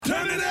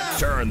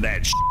Turn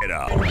that shit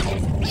up.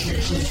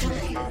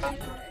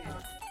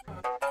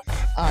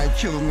 I ain't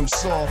killing them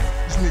soft.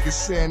 These niggas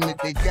saying that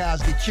they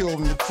guys get killed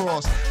on the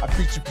cross. I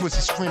beat your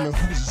pussy screaming,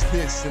 who's is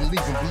this? And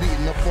leave them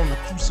bleeding up on the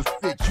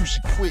crucifix. You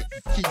should quit,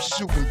 keep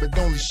shooting, but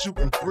only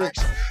shooting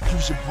bricks.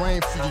 Use your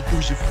brain for you,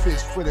 use your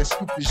fist. For that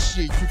stupid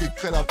shit, you can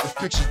cut out the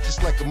picture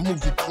just like a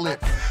movie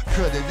clip.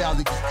 Cut it out,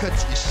 you can cut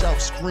to your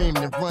shout, scream,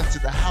 and run to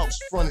the house.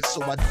 Front it,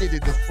 so I did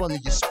it in front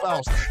of your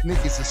spouse.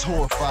 Niggas is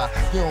horrified,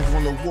 you don't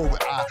want to war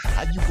with I.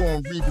 How you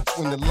gonna read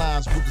between the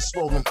lines with a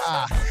swollen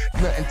eye?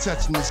 Nothing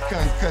touching this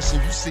concussion,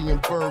 you seeing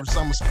birds.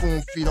 I'ma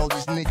spoon feed all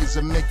these niggas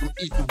and make them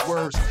eat the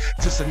words.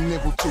 Just a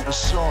nibble to a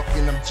shark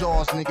in them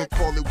jaws, nigga.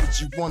 Call it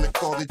what you wanna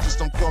call it, just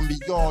don't call me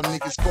y'all.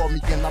 Niggas call me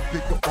and I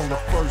pick up on the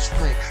first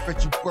ring.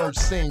 Bet you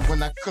birds sing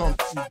when I come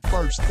through.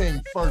 First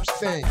thing.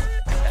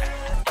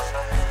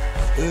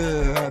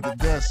 Had to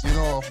dust it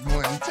off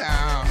one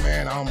time,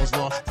 man. I almost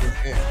lost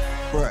it.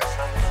 But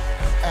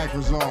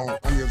Acrazone,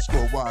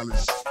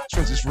 _wireless,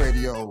 Trenches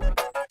Radio, all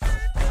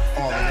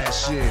of that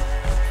shit.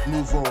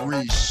 Nouveau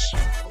Riche,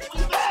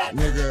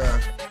 nigga,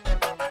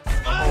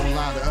 a whole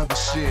lot of other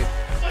shit.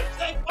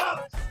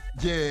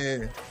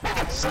 Yeah,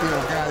 still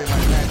got it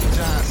like Magic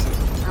Johnson.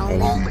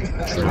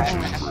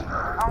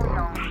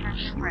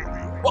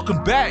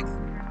 Welcome back.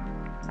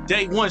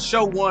 Day one,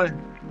 show one.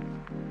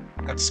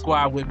 Got the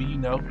squad with me, you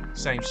know.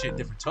 Same shit,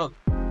 different tongue.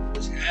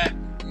 What's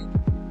happening?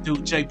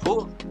 Dude, J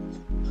Pool.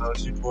 Oh,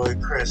 it's your boy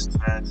Chris,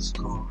 man. It's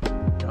cool.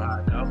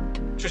 I know.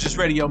 Trenches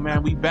Radio,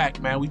 man. We back,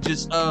 man. We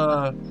just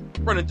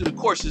running through the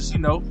courses, you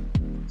know.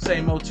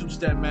 Same old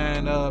two-step,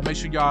 man. Make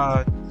sure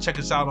y'all check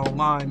us out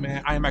online,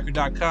 man.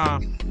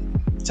 IamActor.com.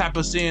 Tap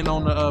us in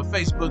on the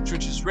Facebook,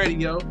 Trenches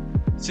Radio.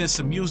 Send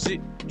some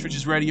music,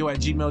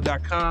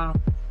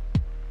 trenchesradio@gmail.com.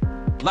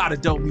 A lot of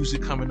dope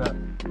music coming up.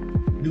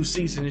 New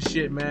season and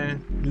shit,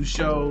 man. New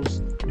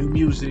shows, new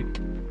music.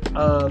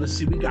 Let's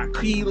see, we got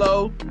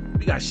Kilo,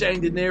 we got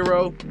Shane De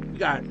Niro, we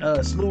got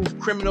Smooth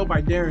Criminal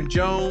by Darren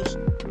Jones,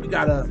 we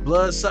got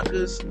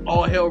Bloodsuckers,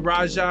 All Hell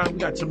Raja, we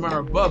got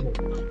Tamara Bubble.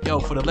 Yo,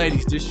 for the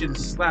ladies, this shit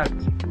is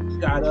slapping. We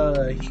got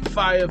Heat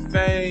Fire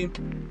Fame.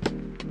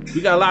 We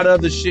got a lot of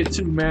other shit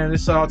too, man.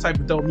 It's all type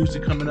of dope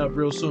music coming up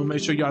real soon. Make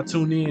sure y'all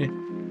tune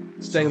in,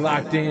 stay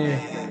locked in.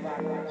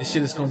 This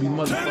shit is gonna be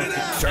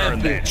motherfucking Turn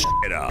epic. that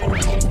shit up.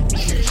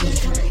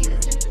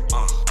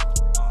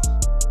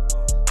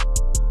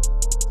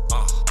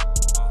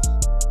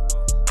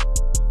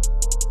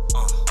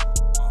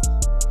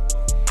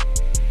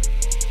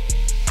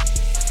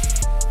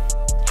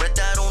 Red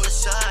dot on the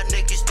side,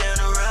 niggas down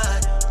the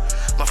ride.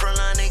 My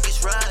frontline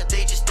niggas ride,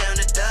 they just down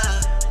to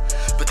die.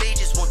 But they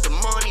just want the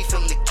money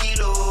from the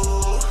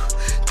kilo.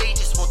 They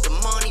just want the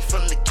money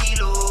from the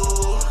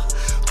kilo.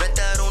 Red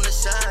dot on the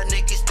side,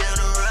 niggas down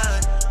the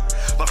ride.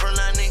 My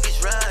frontline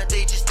niggas ride,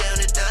 they just down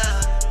to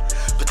die.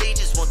 But they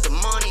just want the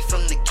money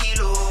from the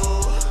kilo.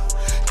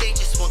 They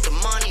just want the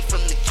money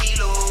from the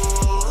kilo.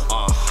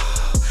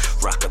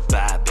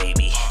 Rockabye,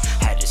 baby.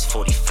 Had this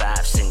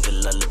 45 single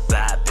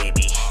lullaby,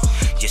 baby.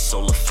 Your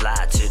solar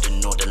fly to the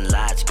northern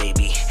lights,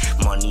 baby.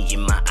 Money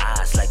in my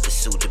eyes like the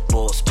suited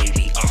boss,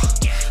 baby.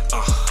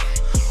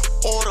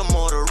 Order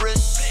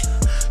motorist.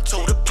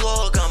 Told the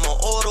plug I'ma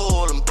order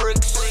all them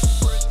bricks.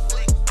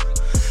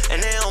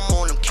 And now I'm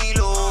on them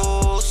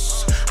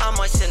kilos. I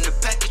might send a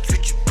package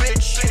with your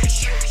bitch.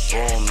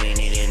 4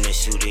 minute in the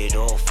suited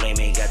all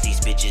flaming. Got these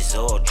bitches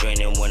all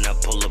draining when I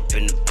pull up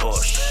in the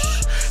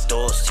Porsche.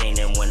 Doors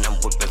chaining when I'm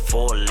whipping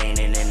 4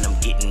 laning. And I'm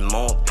getting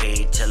more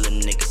paid. Tell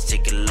them niggas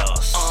take a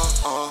loss.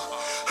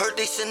 Heard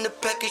they send a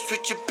package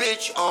with your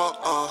bitch.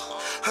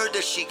 Heard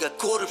that she got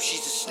caught up,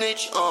 she's a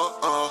snitch.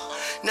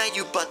 Now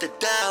you bout to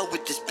die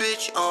with this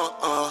bitch.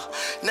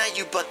 Now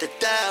you bout to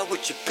die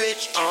with your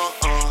bitch.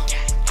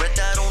 Red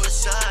dot on the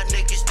side,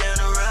 niggas down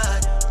to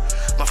ride.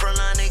 My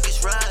frontline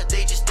niggas ride,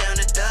 they just down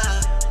to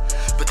die.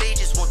 But they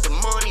just want the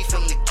money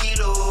from the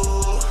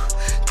kilo.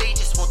 They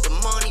just want the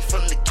money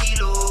from the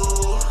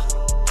kilo.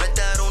 Red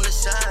dot on the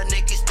side,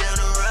 niggas down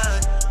to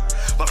ride.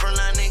 My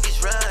frontline niggas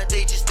ride,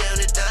 they just down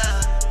to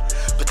die.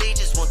 But they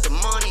just want the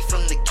money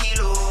from the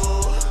kilo.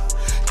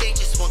 They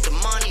just want the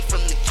money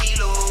from the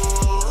kilo.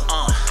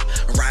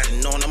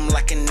 Riding on them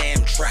like an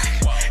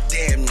Amtrak.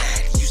 Damn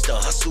that, used to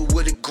hustle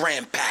with a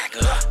grand pack.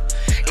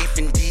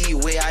 F&D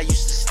where I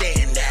used to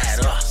stand at.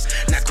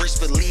 Now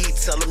gracefully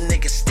tell them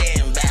niggas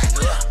stand back.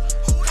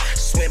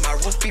 Swear my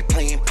roof be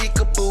playing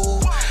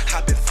peekaboo.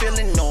 I been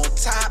feeling on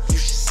top, you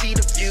should see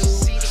the view.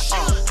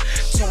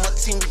 Tell my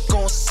team we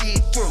gon' see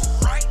it through.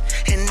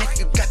 And if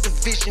you got the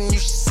vision, you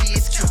should see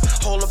it too.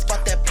 All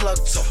about that plug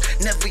talk,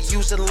 never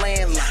use a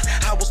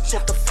landline. I was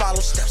taught to follow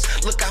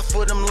steps, look out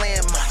for them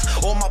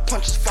landmines. All my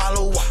punches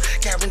follow up,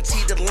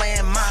 guarantee the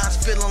landmines.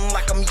 Feeling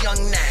like I'm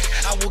young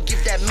Nash, I will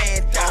give that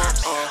man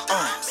dimes.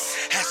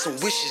 Had some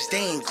wishes, they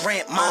ain't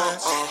grant mine.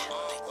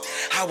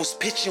 I was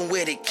pitching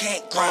where they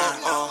can't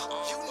grind.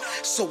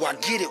 So I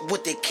get it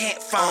what they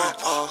can't find.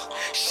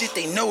 Shit,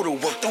 they know the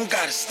work, don't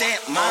gotta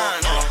stamp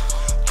mine.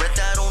 Red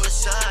dot on the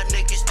side,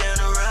 niggas down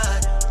to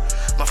ride.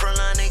 My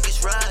frontline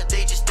niggas ride,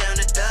 they just down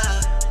to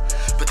die.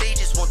 But they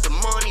just want the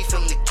money from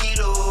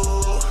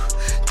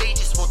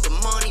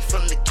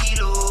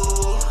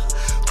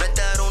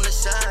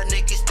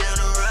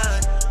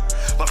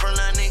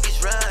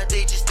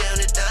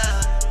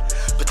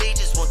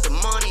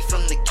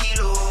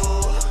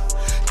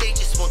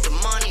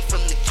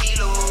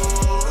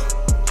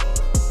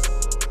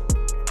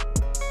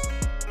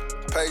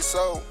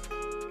soul.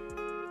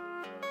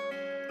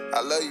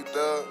 I love you,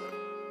 Thug.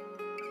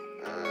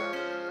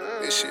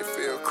 This shit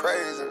feel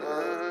crazy,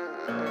 man.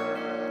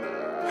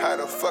 How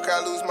the fuck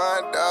I lose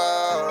my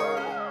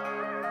dog?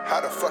 How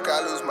the fuck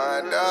I lose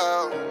my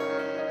dog?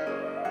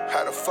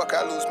 How the fuck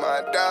I lose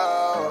my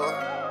dog?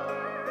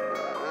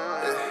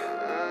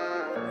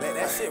 Let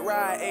that shit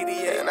ride,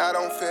 88. And I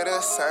don't feel the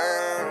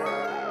same.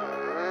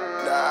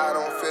 Nah, I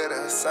don't feel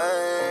the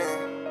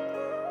same.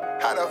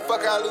 How the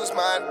fuck I lose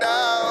my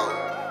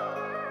dog?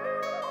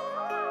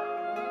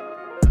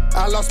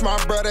 I lost my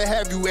brother,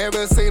 have you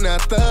ever seen a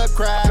thug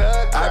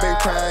cry? I've been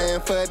crying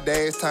for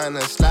days, time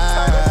to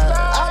slide.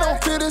 I don't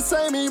feel the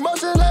same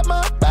emotion like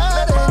my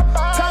body.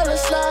 Time to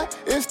slide,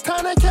 it's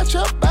time to catch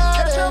your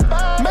body.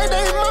 Make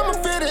they mama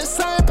feel the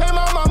same pain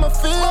my mama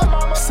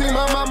feel. See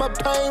my mama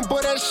pain,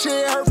 boy, that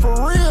shit hurt for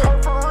real.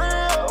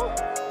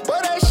 Boy,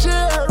 that shit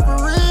hurt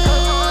for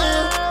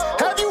real.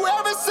 Have you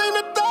ever seen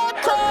a thug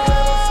cry?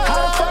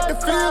 How the fuck to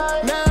feel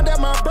now that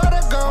my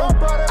brother gone?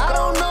 I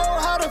don't know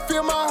how to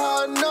feel, my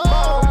heart knows.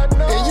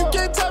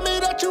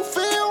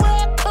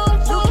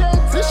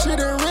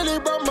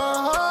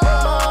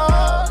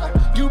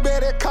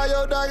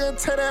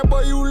 Tell that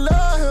boy you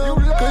love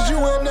him, cause you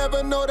will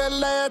never know the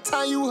last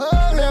time you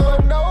hugged him.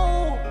 Never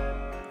know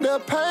the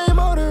pain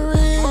more the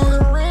real.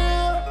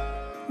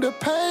 The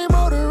pain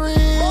more the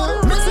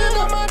real. Missing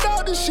on my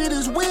dog, this shit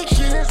is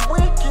wicked.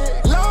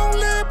 Long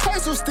live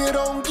peso, still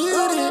don't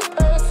get it.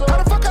 How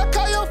the fuck I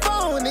call your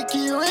phone when it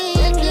keep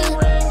ringing?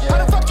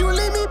 How the fuck you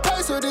leave me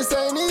peso, this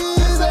ain't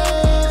easy.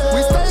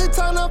 We stay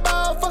talking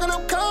about fucking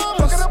up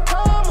commas.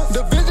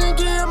 The vision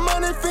getting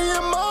money for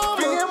your mama.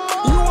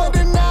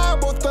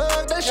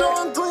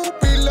 Showing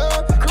groupie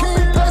love,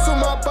 King Peso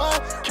my boy.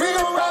 We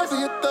gon' ride for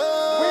your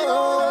thug.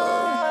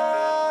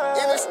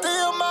 And it's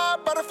still my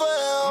brother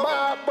forever.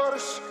 My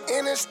brothers.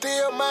 And it's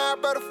still my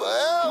brother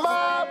forever.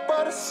 My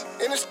brothers.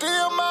 And it's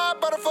still my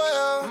brother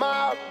forever.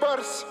 My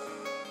brothers.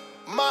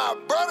 My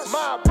brothers.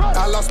 My brothers.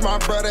 I lost my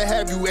brother,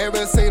 have you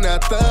ever seen a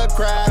thug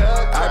cry?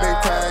 I've been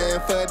crying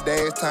for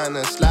days, time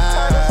to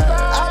slide.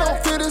 I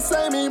don't feel the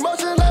same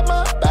emotion like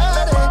my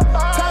body.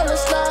 Time to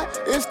slide,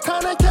 it's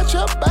time to catch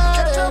your body.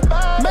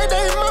 Make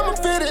they mama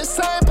feel the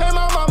same pain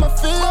my mama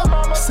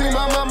feel. See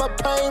my mama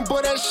pain,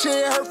 boy, that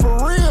shit hurt for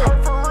real.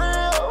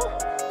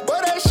 Boy,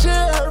 that shit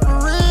hurt for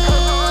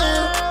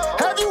real.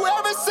 Have you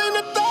ever seen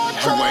a thug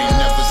cry? You ain't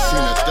never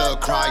seen a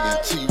thug cry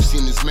until you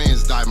seen this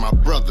man's die, my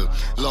brother.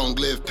 Long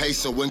live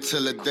Peso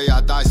until the day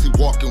I die. See,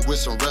 walking with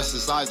some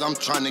restless eyes, I'm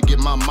trying to get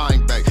my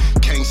mind back.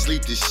 Can't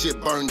sleep, this shit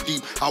burned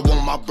deep, I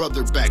want my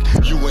brother back.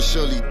 You and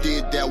Shirley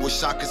did that,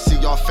 wish I could see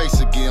y'all face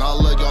again. I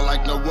love y'all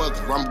like no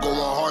other, I'm going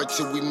hard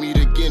till we meet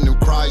again. Them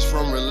cries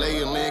from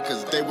Relay and Land,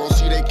 cause they won't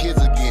see their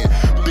kids again.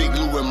 Big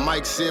Lou and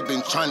Mike Sib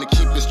been trying to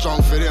keep it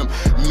strong for them.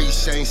 Me,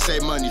 Shane,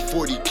 Save Money,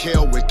 40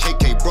 Kel with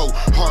KK bro,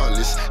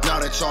 heartless. Now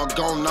that y'all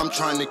gone, I'm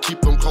trying to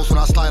keep them close. When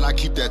I slide, I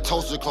keep that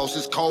toaster close.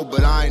 It's cold,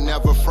 but I ain't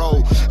never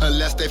froze.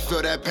 Unless they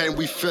feel that pain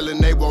we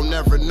feelin', they won't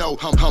never know.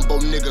 Humble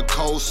nigga,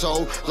 cold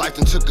soul, life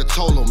done took a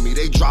toll on me.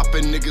 They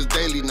dropping niggas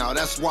daily now,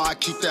 that's why I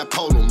keep that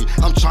pole on me.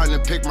 I'm trying to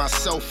pick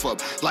myself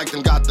up, like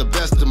them got the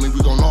best of me.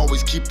 We gon'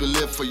 always keep it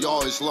lit for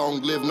y'all, it's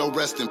long live, no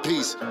rest in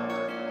peace.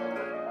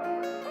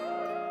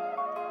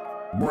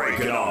 Break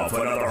it off,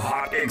 another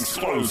hot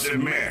explosive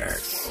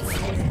mix.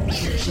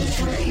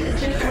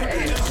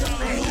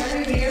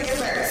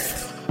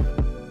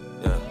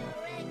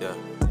 Yeah.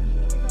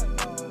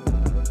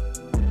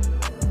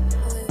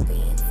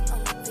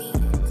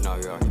 No,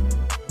 you are.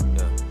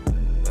 Yeah.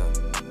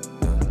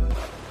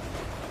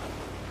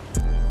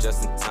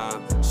 Just in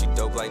time, she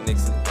dope like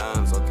Nicks and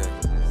dimes, okay.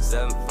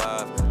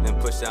 7'5", then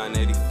push down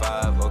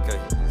 85, okay.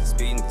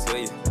 Speeding to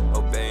you,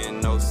 obeying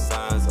no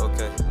signs,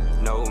 okay.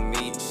 No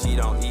meat, she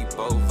don't eat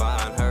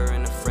bovine. Her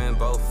and a friend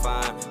both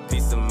fine.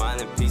 Peace of mind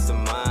and peace of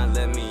mind.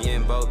 Let me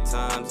in both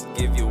times.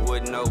 Give you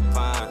wood, no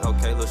pine.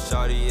 Okay, lil'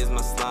 shorty is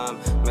my slime.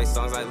 Make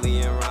songs like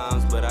Lee and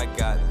Rhymes, but I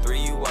got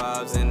 3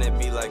 wives and it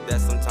be like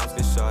that sometimes.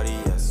 Cause shorty,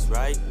 yes,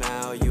 right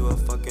now you are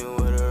fucking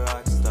with a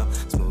rock star.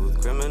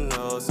 Smooth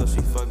criminal, so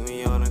she fuck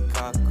me on a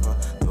cop car.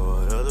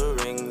 Lord of the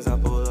Rings, I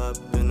pull up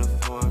in a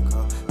foreign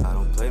car. I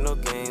don't play no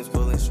games,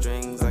 pulling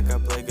strings like I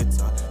play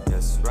guitar.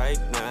 Yes, right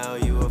now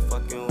you are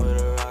fucking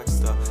with a rock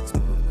star.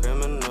 Smooth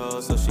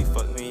criminal, so she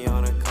fuck me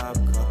on a cop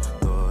car.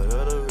 Lord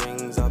of the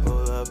Rings, I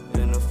pull up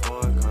in a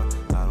foreign car.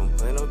 I don't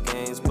play no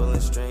games, pulling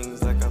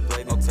strings like I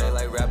play guitar. Okay,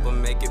 like rapper,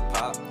 make it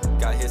pop.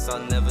 Got hits, I'll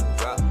never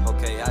drop.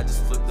 Okay, I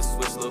just flip the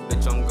switch, little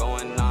bitch, I'm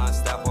going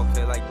non-stop.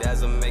 Okay, like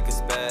Dazzle, make it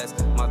spaz.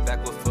 My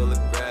back was full of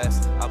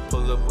grass. I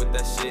pull up with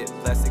that shit,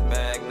 plastic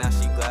bag, now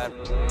she glad.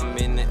 I'm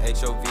in the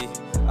HOV,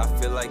 I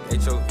feel like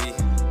HOV.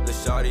 The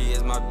shawty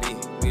is my beat,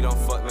 we don't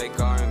fuck, make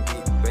R&B.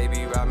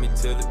 Baby, ride me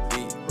to the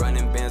beat,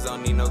 running bands,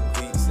 don't need no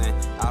cleats. And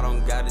I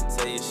don't gotta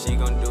tell you, she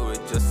gon' do it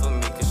just for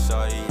me. Cause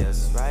shawty,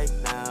 yes, right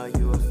now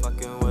you are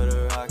fucking with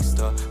a rock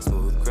star.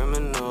 Smooth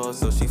criminal,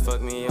 so she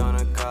fuck me on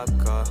a cop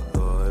car.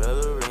 Lord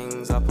of the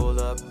Rings, I pulled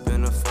up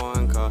in a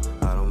foreign car.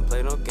 I don't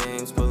play no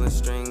games, pulling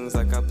strings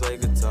like I play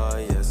guitar.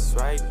 Yes,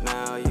 right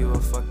now you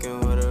are fucking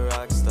with a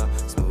rock star.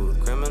 Smooth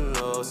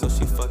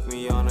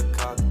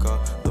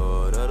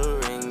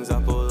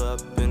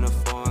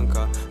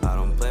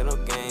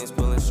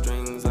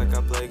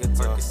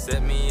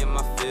set me in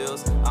my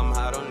feels. I'm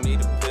high, don't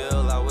need a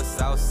pill. I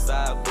was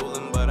outside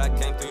bulling, but I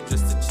came through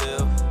just to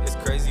chill. It's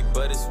crazy,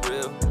 but it's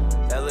real.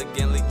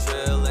 Elegantly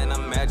trill, and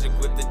I'm magic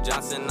with the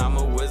Johnson. I'm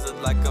a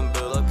wizard like I'm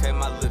Bill. Okay,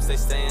 my lips, they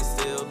staying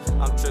still.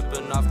 I'm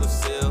tripping off the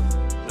seal.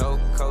 No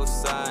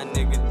cosign,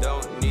 nigga,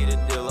 don't need a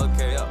deal.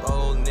 Okay, a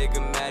old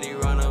nigga, Matty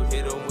Runner,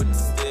 hit him with the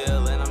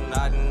steel. And I'm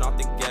nodding off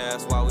the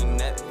gas while we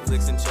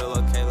Netflix and chill.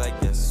 Okay, like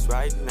yes,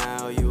 right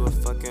now you were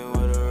fucking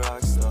with a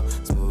rock star.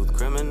 Smooth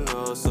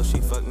criminal, so she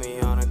fucked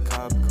me on a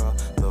cop car.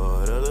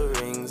 Lord of the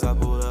Rings, I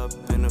pulled up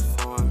in a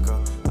foreign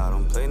car. I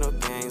don't play no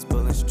games,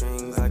 pulling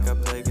strings like I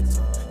play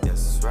guitar.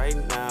 Yes, right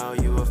now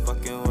you were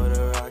fucking with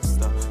a rock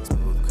star.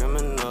 Smooth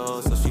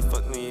criminal, so she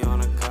fucked me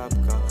on a cop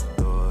car.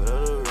 Lord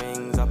of the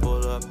Rings, I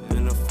pulled up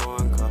in a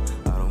foreign car.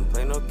 I don't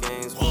play no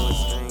games, pulling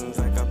strings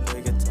like I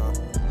play guitar.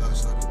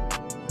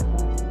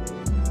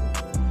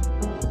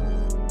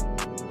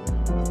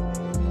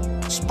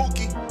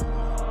 Spooky.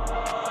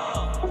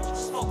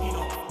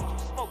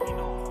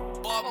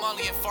 Bob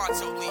Marley and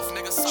Fonto Leaf,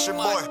 nigga. Suck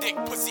my dick,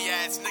 pussy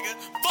ass nigga.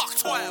 Fuck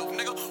 12,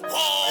 nigga.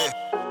 Whoa. Yeah.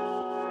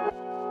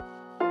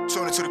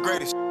 Tune into the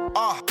greatest.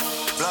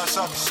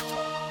 Bloodsuckers.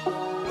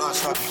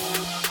 Bloodsuckers.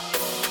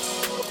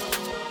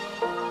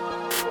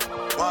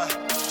 What?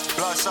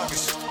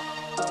 Bloodsuckers.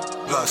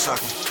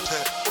 Bloodsuckers.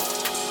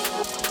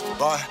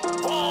 What?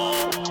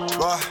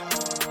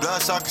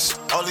 Bloodsuckers.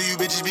 All of you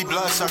bitches be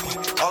bloodsuckers.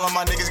 All of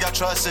my niggas got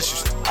trust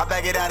issues. I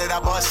back it out and I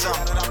bust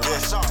something. Yeah.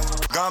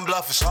 Gun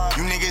bluffers.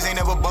 You niggas ain't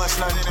never bust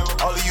nothing.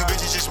 All of you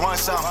bitches just want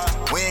something.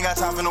 We ain't got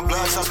time for no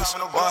bloodsuckers.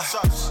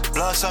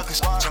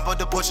 Bloodsuckers. Jump up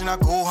the porch and I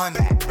go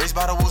hunting. Raised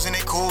by the wolves and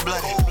they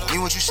cold-blooded.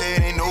 Mean what you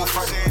said ain't no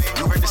funny.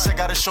 You read this, I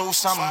gotta show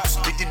something.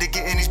 Addicted to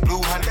getting these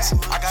blue hundreds.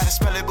 I gotta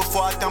spell it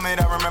before I thumb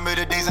it. I remember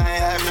the days I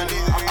ain't have none.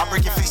 I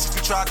break your face if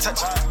you try to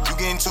touch it. You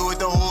get into it,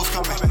 the hoes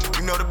coming.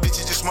 You know the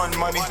bitches just want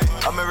money.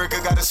 America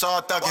got us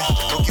all thugging.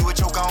 Look, you a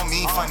joke, I don't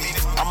mean funny.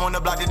 I'm on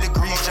the block, the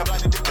degrees jumping.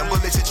 Them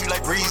bullets hit you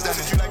like breeze, done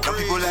it. Them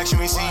people ask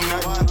you ain't seen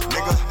nothing,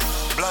 nigga.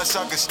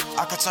 Bloodsuckers,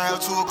 I could turn hell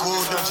to a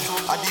cool dungeon.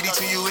 I DD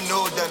to you with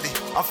no Dudley.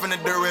 I'm finna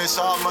do it, it's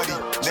all muddy,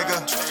 nigga.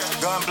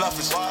 Gun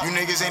bluffers, you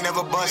niggas ain't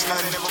never bust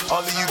nothing.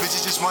 All of you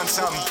bitches just want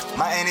something.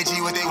 My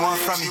energy, what they want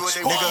from me,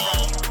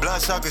 nigga.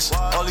 Bloodsuckers,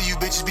 all of you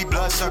bitches be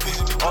bloodsuckers.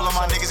 All of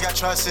my niggas got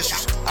trust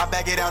issues. I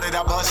back it out and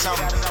I bust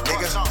something,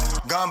 nigga.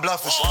 Gun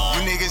bluffers,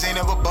 you niggas ain't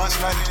never bust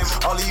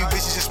nothing. All of you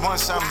bitches just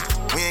want something.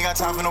 We ain't got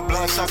time for no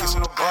bloodsuckers.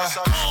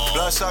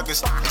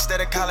 Bloodsuckers,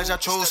 instead of college I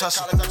chose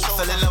hustle. I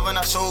fell in love and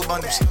I sold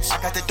bundles. I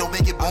got the dope,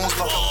 make your bones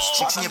buckle.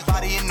 Chicks in your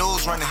body and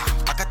nose running.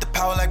 I got the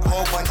power like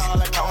Paul Bundy.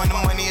 Counting the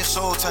money and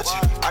soul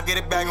touching. I get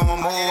it back and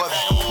one more of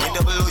it. Ain't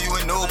double O, you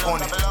ain't no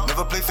opponent.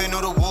 Never play fair,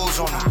 know the wolves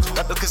on them.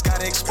 That because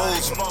gotta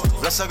expose them.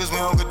 Bloodsuckers, we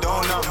don't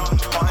condone nothing.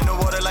 Caught in the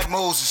water like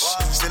Moses.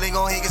 Still ain't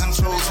gon' hate cause I'm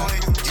chosen.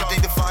 You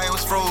think the fire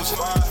was frozen?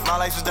 My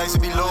life was dice to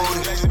be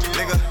loaded,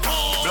 nigga.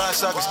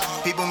 Bloodsuckers,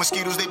 people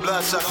mosquitoes, they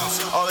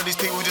bloodsuckers. All of these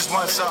people just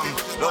want something.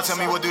 Lord, tell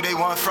me what do they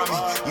want from me,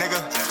 nigga.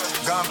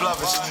 Gun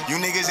bluffers, you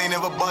niggas ain't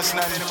never bust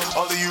nothing.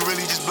 All of you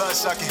really just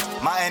bloodsucking.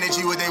 My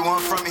energy, what they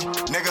want from me,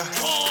 nigga.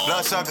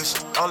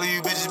 Bloodsuckers, all of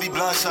you bitches be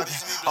bloodsucking.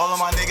 All of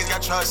my niggas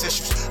got trust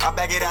issues. I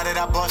back it out and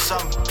I bust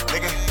something,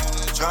 nigga.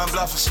 Gun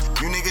bluffers,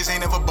 you niggas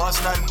ain't never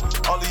bust nothing.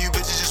 All of you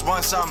bitches just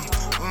want something.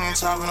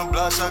 Time for no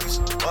bloodsuckers.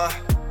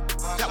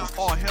 That was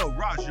All Hell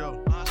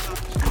Rajo.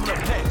 Coming up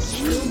next,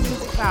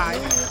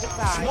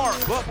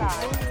 Smart Bubbles.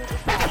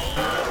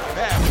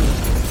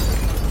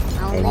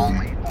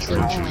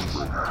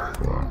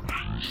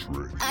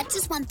 I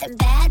just want them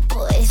bad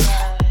boys.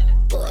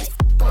 Boys,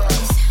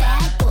 boys,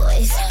 bad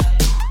boys.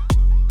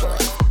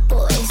 Boys,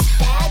 boys,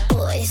 bad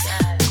boys.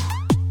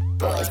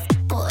 Boys,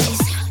 boys.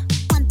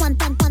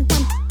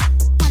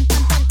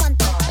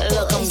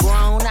 Look, I'm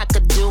grown, I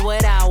could do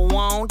what I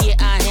want. Yeah,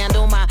 I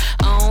handle my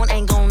own.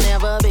 Ain't gon'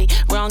 never be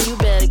wrong. You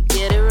better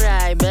get it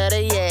right.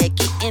 Better, yeah,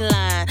 get in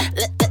line.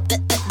 Let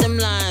them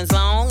lines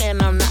long.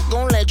 And I'm not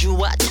gon' let you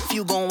watch if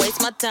you gon'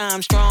 waste my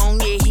time. Strong,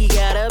 yeah, he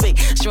gotta be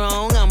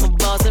strong. I'm a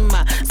boss in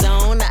my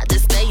zone. I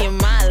just stay in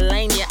my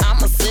lane. Yeah,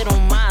 I'ma sit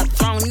on my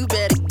throne. You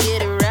better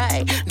get it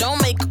right.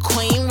 Don't make a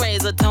queen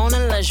raise a tone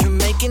unless you're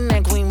making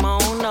that queen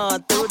moan all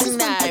through the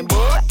night,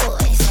 boy.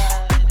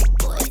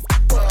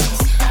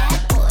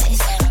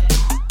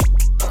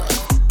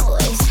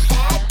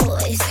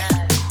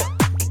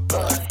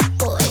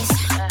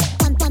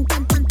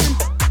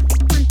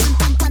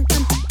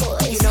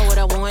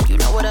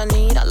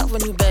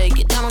 When you beg,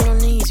 get down on your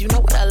knees. You know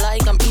what I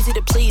like, I'm easy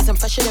to please. I'm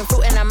fresher than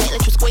fruit and I might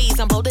let you squeeze.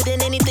 I'm bolder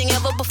than anything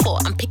ever before.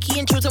 I'm picky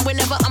and choosing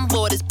whenever I'm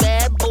bored. It's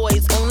bad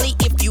boys only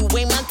if you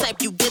ain't my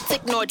type. You get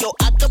ignored, yo,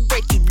 I could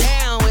break you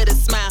down with a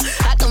smile.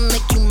 I can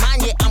make you mine,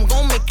 yeah, I'm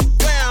gon' make you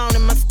drown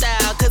in my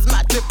style. Cause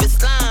my drip is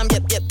slime,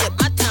 yep, yep, yep.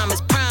 My time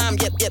is prime,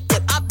 yep, yep,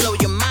 yep. I blow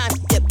your mind,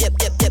 yep, yep,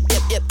 yep, yep,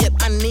 yep, yep, yep.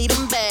 I need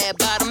them bad,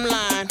 bottom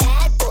line.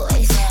 Bad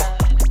boys.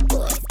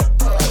 Boys,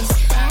 boys,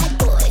 bad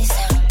boys.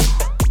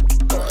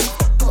 Boys,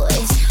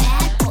 boys.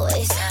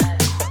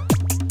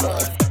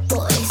 Boys,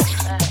 boys, boys,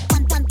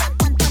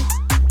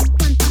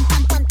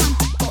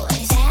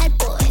 bad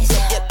boys,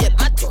 yep, yep,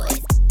 my boys,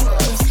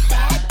 boys,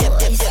 bad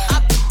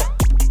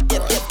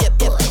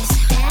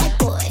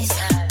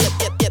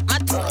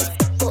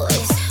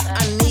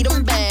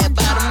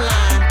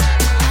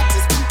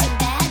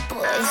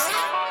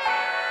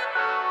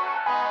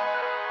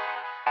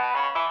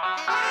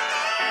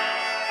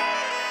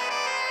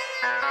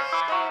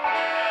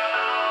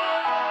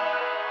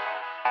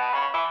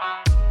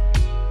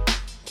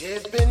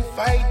They've been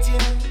fighting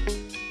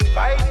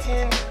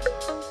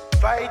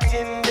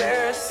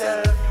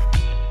themselves.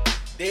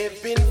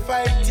 They've been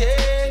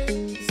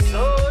fighting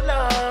so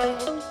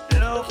long,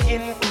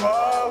 looking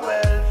for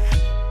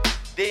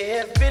wealth. They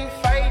have been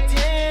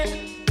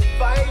fighting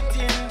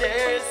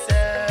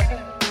themselves,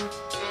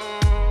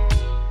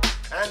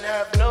 and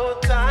have no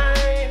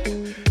time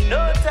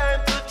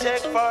to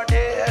check for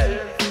their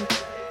health.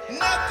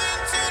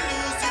 Nothing to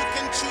lose, you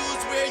can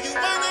choose where you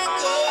wanna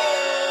go.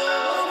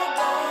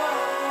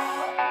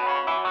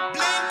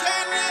 Blink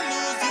and you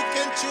lose, you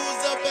can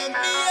choose up and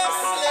be a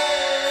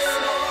slave.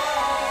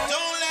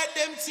 Don't let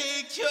them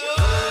take you.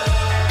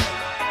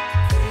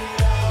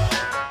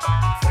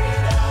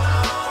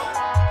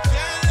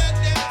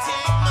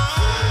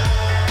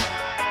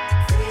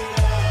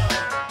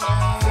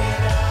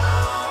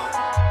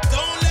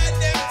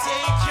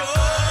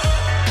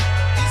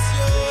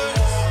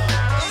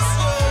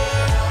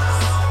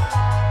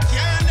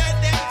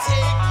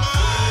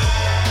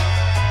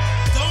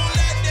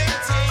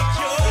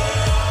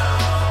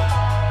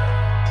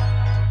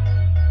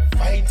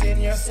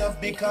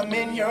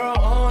 Becoming your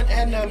own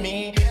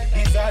enemy.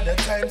 These are the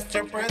times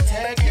to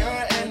protect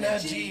your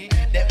energy.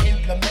 They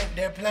implement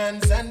their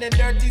plans and their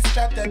dirty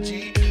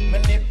strategy.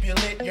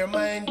 Manipulate your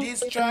mind,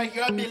 destroy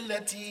your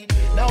ability.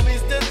 Now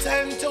is the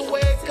time to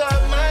wake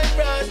up, my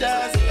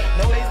brothers.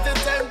 Now is the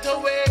time to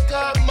wake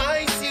up,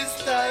 my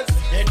sisters.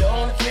 They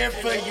don't care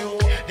for you,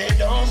 they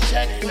don't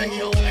check for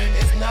you.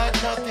 It's not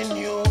nothing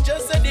new,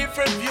 just a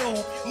different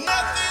view.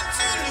 Nothing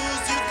to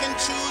lose, you can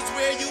choose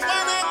where you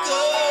wanna go.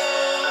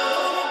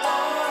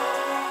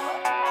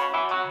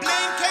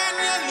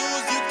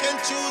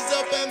 Choose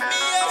up and be a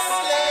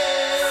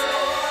slave.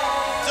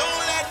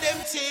 Don't let them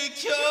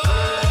take you.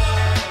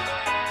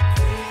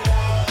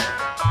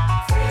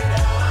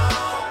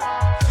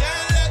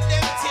 Can't let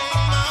them take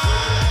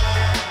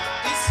mine.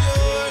 It's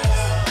yours,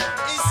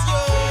 it's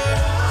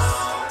yours.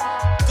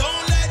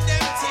 Don't let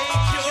them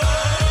take you.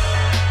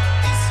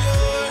 It's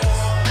yours,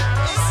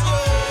 it's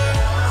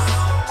yours.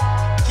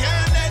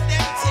 Can't let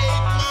them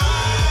take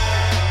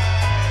mine.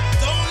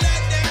 Don't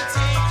let them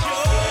take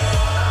you.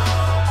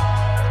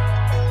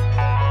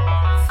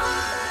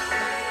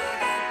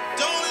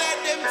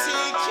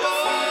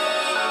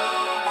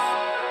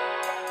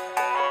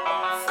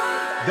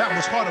 That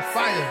was Heart of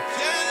Fire.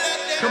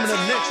 Coming up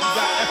next, we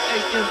got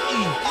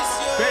FAME,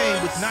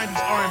 Bang with 90s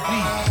R&B.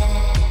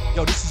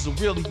 Yo, this is a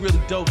really, really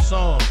dope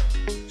song.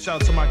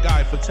 Shout out to my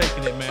guy for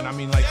taking it, man. I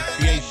mean, like, the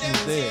creation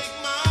is there.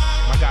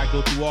 My guy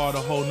go through all the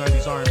whole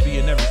 90s R&B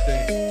and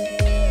everything.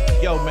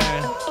 Yo,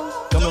 man,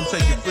 don't let them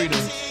take your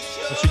freedom,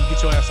 but you can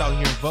get your ass out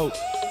here and vote.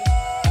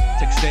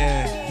 Take a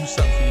stand, do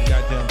something for your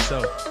goddamn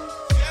self.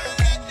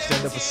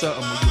 Stand up for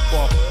something when you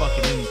fall for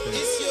fucking anything.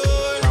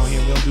 Around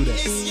here, we don't do that.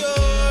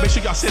 Make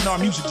sure y'all send our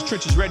music to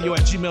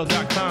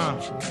trenchesradio@gmail.com.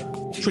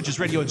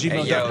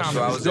 trenchesradio@gmail.com. Hey, yo,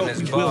 so I was in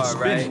this bar,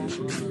 right?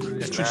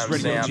 That's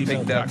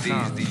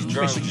trenchesradio@gmail.com. These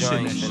drunk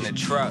joints in the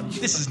truck.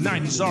 This is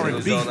 90s R&B. It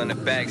was all in the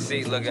back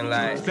seat looking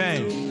like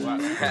Fame.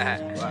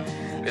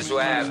 This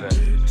what happened.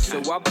 So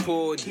I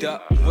pulled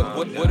up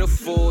with a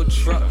full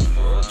truck,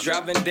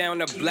 driving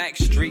down a black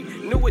street,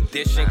 new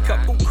edition,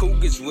 couple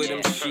cougars with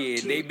them,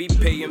 shit, they be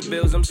paying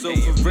bills, I'm so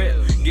for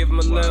real, give them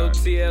a little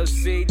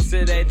TLC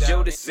to that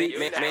Jodeci,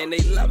 man, they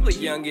love a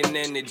youngin'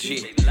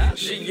 energy,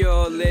 she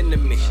all into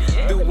me,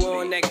 threw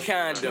on that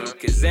condom,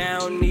 cause I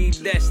don't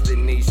need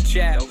destinies,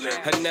 child,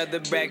 another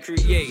bad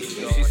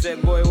creation, she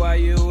said, boy, why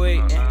you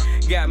waiting,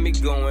 got me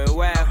going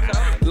wild,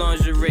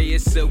 lingerie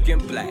is silk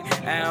and black,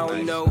 I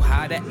don't know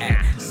how to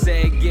act,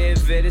 said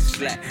give it a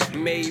slap,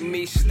 made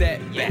me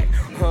step back,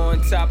 on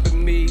top of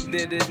me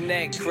did a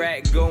neck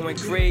crack, going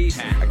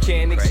crazy, I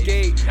can't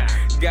escape,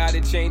 got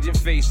it changing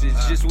faces,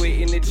 just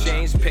waiting to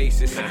change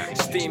paces,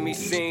 steamy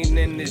scene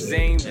in the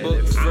Zane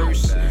book,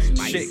 first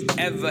chick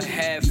ever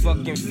had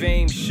fucking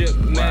fame, shook,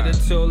 met her,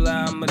 told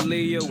her I'm a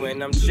Leo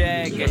and I'm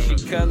Chad, guess she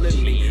colored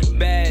me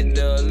bad,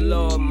 the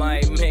Lord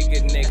might make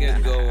a nigga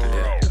go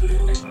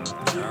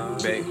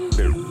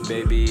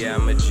baby,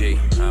 I'm a G.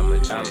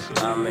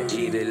 I'ma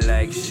eat it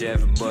like Chef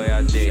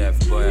Boyardee.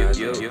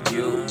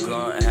 You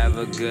gon' have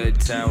a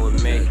good time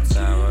with me.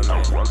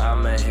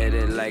 I'ma hit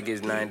it like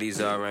it's 90s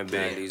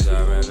R&B.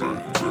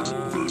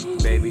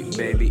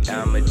 Baby,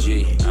 I'm a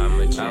G.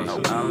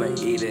 I'ma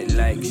eat it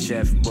like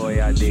Chef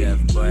Boyardee.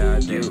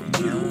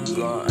 You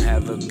gon'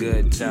 have a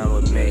good time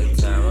with me.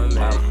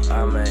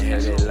 I'ma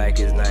hit it like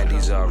it's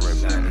 90s R&B.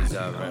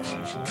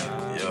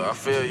 Yo, I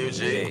feel you,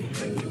 G.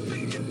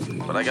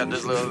 But I got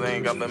this little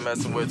thing I've been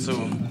messing with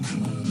too.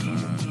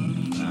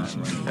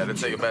 Had to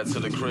take it back to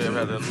the crib,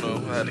 had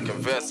to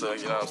convince her,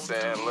 you know what I'm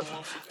saying? Look,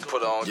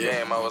 put her on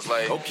game, I was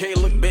like, okay,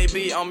 look,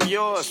 baby, I'm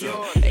yours.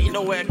 Ain't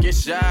no acting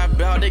shy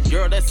about it,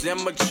 girl, that's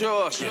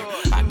immature.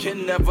 I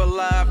can never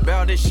lie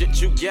about it,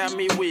 shit, you got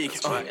me weak.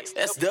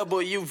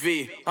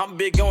 SWV, I'm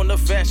big on the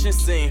fashion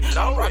scene.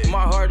 I rock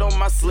my heart on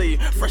my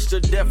sleeve, fresh to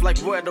death like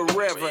where the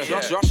reverend.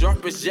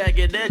 Sharp as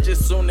jagged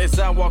edges soon as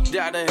I walked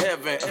out of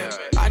heaven.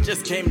 I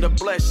just came to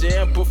bless you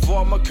and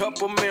perform a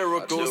couple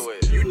miracles.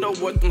 You know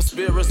what them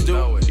spirits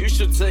do. You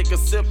should take a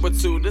sip or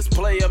two. This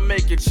player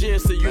make it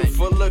cheers to you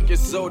for looking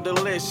so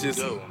delicious.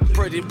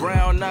 Pretty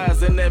brown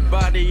eyes and that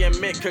body in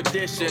mint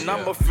condition.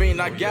 I'm a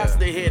fiend, I got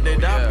to hit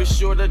it. I'll be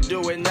sure to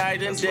do it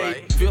night and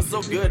day. Feel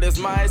so good as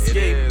my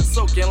escape.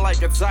 Soaking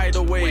like a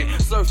tidal wave.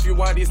 Surf you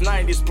while these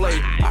 90s play.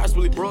 Eyes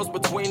really bros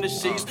between the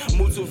sheets.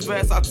 Move too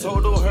fast, I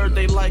total heard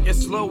they like it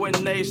slow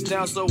and age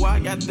down. So I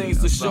got things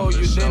to show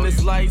you. Then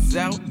it's lights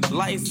out,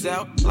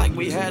 like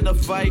we had a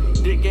fight.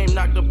 Dick game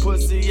knocked the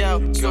pussy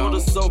out. So the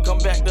soul come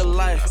back to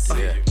life.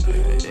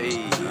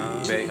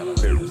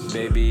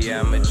 Baby,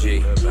 I'm a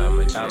G.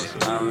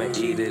 I'ma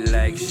eat it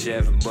like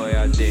Chef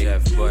Boyardee.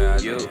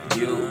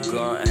 You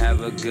gon'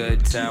 have a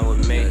good time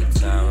with me.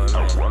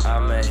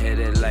 I'ma hit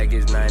it like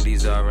it's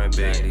 90s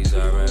R&B.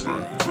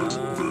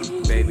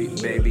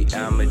 Baby,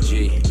 I'm a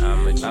G.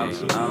 I'ma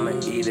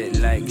eat it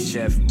like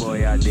Chef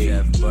Boyardee.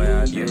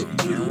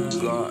 You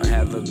gon'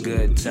 have a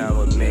good time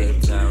with me.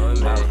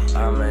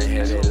 I'ma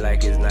hit it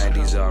like it's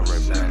 90s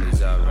R&B.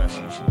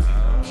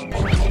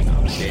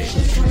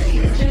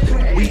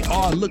 We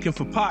are looking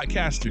for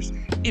podcasters.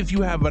 If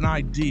you have an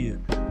idea,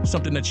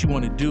 something that you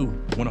want to do,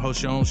 want to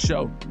host your own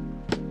show,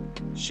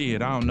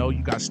 shit, I don't know,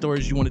 you got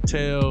stories you want to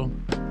tell,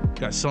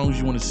 got songs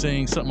you want to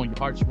sing, something on your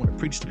heart you want to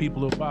preach to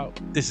people about,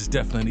 this is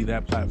definitely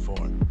that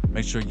platform.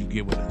 Make sure you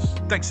get with us.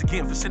 Thanks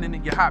again for sending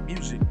in your hot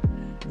music.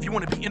 If you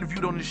want to be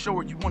interviewed on this show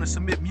or you want to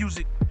submit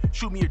music,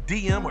 shoot me a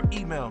DM or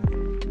email me.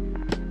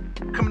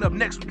 Coming up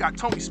next, we got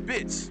Tony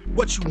Spitz,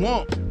 What You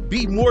Want,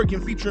 B.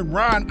 Morgan featuring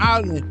Ron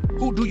Island,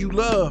 Who Do You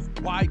Love,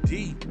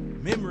 YD,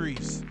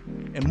 Memories,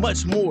 and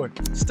much more.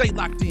 Stay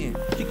locked in,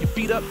 kick your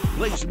feet up,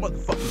 blaze your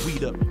motherfucking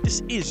weed up.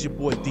 This is your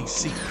boy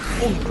DC.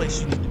 Only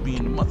place you need to be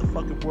in the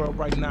motherfucking world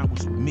right now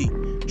is with me,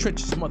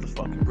 Trench's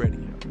motherfucking radio.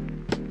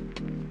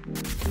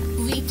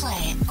 We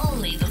play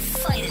only the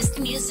finest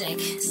music,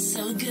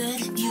 so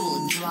good you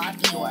will drop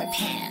your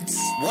pants.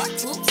 What?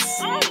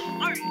 Oops. Oh,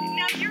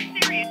 now you're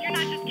serious. You're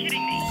not just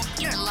kidding me.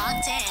 You're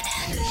locked in.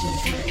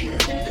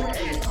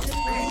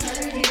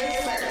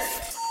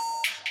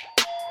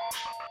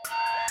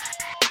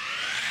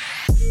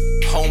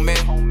 Homie,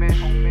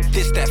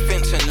 this that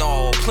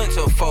fentanyl,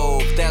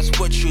 plentiful. That's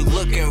what you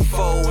looking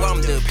for.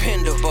 I'm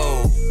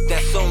dependable.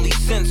 That's only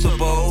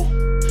sensible.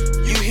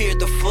 You hear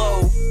the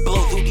flow,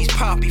 blow through these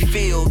poppy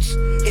fields.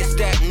 It's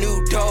that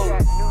new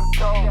dope.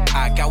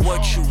 I got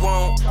what you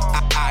want.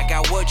 I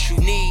got what you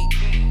need.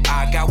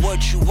 I got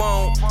what you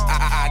want.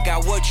 I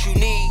got what you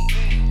need.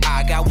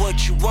 I got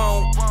what you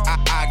want.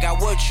 I got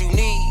what you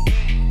need.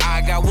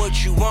 I got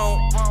what you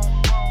want.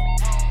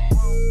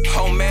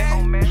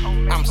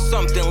 Homie, I'm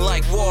something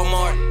like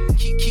Walmart.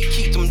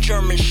 Keep them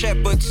German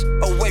shepherds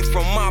away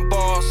from my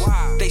bars.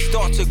 They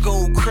start to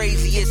go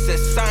crazy. It's a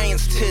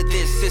science to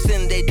this. It's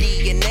in their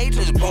DNA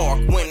to bark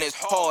when it's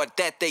hard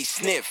that they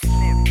sniff.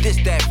 This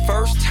that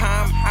first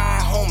time I,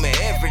 homie,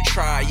 ever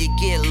try. You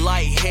get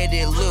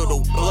lightheaded,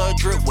 little blood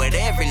drip with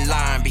every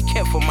line. Be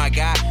careful, my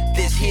guy.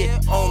 This here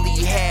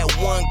only had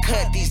one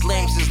cut. These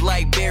lames is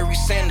like Barry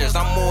Sanders.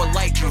 I'm more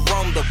like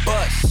Jerome the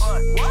Bus.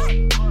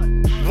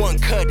 One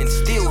cut and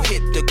still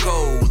hit the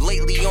goal.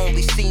 Lately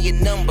only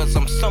seeing numbers.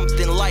 I'm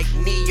something like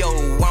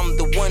Neo. I'm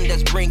the one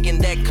that's bringing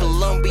that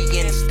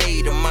Colombian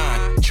state of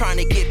mind. Trying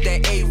to get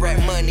that A-rap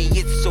money.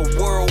 It's a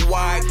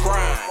worldwide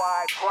grind.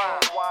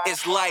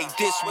 It's like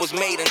this was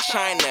made in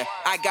China.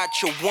 I got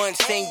your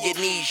wants and your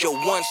needs. Your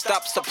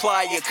one-stop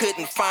supplier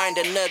couldn't find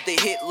another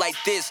hit like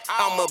this.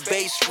 I'm a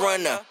bass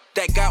runner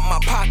that got my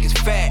pockets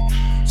fat,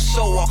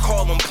 so I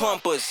call them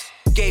plumpers.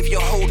 Gave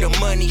your hoe the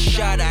money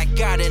shot, I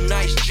got a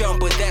nice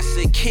jumper. That's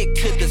a kick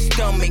to the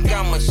stomach,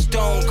 I'm a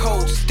stone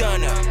cold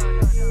stunner.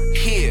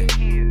 Here,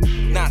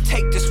 now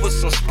take this with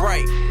some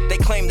Sprite. They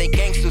claim they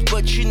gangsters,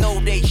 but you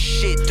know they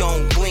shit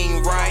don't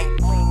gleam right.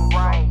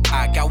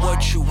 I got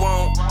what you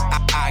want,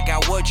 I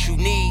got what you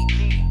need.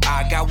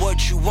 I got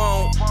what you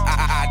want,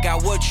 I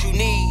got what you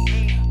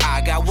need.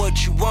 I got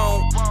what you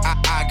want,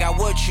 I got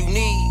what you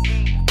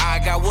need. I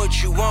got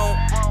what you want.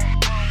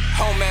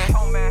 Homie,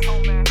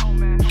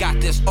 got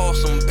this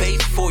awesome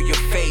bass for your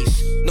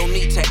face. No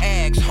need to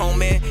ask,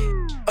 homie.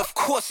 Of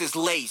course it's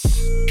lace.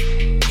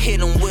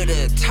 Hit 'em with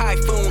a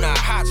typhoon or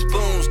hot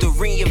spoons. The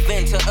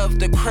reinventor of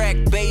the crack,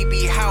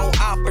 baby, how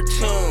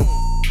opportune.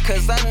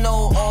 Cause I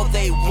know all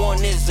they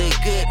want is a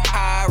good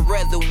high.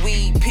 Rather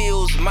weed,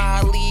 pills,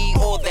 Molly,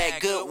 or that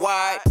good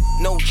white.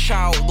 No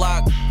child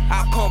lock,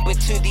 I pump it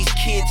to these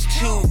kids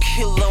too.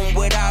 Kill them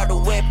without a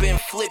weapon,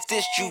 flip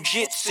this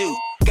jujitsu.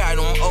 Got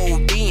them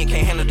OD and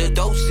can't handle the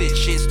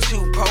dosage, it's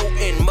too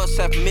potent. Must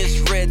have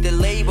misread the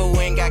label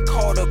and got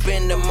caught up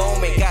in the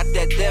moment. Got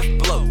that death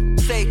blow,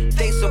 say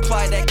they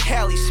supply that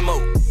Cali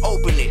smoke.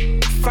 Open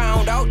it,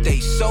 found out they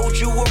sold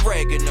you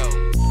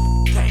oregano.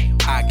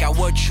 I got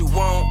what you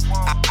want,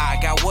 I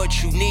got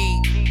what you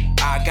need.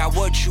 I got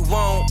what you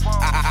want,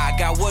 I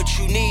got what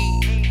you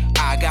need.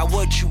 I got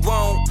what you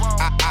want,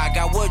 I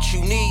got what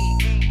you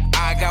need.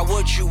 I got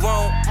what you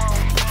want.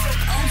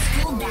 Old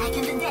school back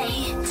in the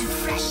day to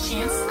fresh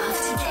tunes of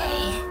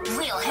today.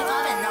 Real hip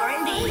hop and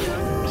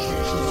R&B.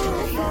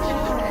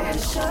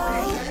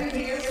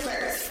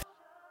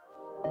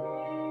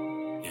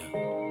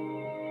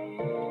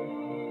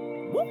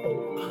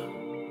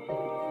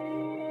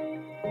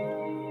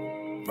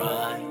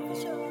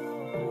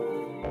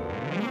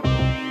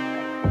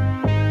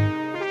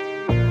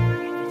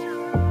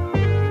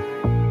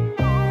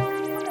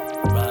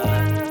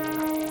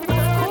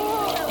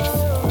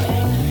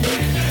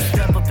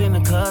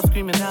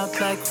 screaming out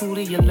like, who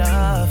do you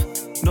love?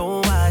 No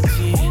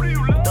IG.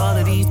 With all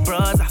of these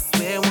bras, I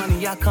swear one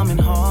of y'all coming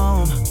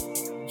home.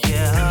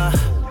 Yeah.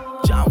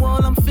 John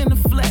Wall, I'm finna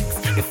flex.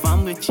 If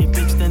I'm with you,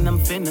 bitch, then I'm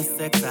finna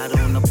sex. I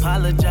don't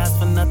apologize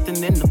for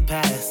nothing in the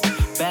past.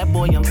 Bad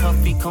boy, I'm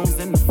puffy combs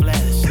in the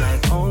flesh.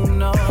 Like, oh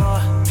no.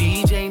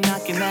 DJ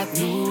knocking that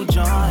new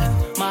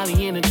joint.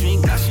 Molly in a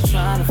drink, now she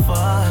tryna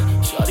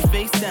fuck. Shorty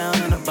face down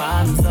and the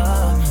bottoms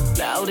up.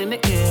 Loud in the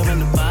air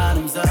and the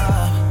bottoms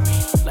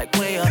up. Like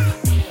way up.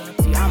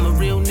 See, I'm a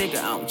real nigga,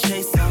 I don't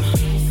chase them.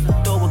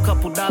 Throw a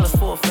couple dollars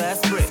for a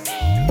fast break.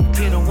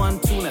 Hit a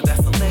 1-2, now that's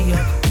a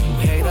layup. You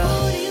hater.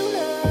 Who do you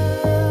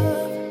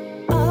love?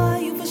 Are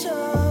you for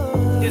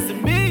sure? Is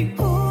it me?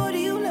 Who do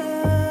you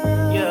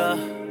love? Yeah.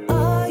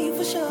 Are you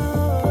for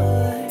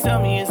sure? Tell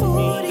me, is it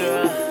me,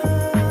 girl?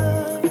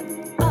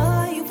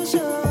 Are you for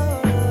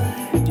sure?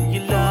 Do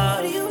you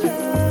love?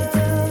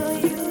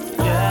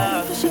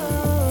 Yeah.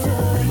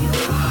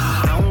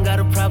 I don't got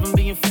a problem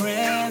being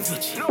friends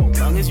with you. As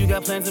long as you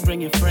got plans to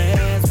bring your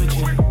friends with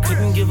you.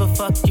 Couldn't give a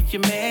fuck if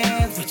your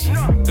man's with you.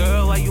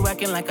 Girl, why you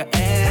acting like I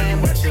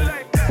am with you?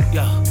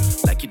 Yo,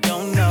 like you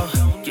don't know.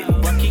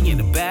 Getting bucky in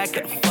the back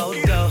of the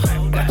photo.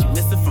 Got you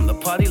missing from the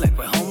party like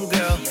we're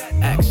homegirl.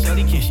 Ask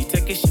shorty, can she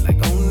take it? She like,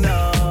 oh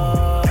no.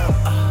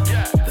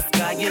 The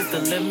sky is the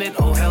limit.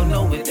 Oh hell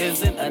no, it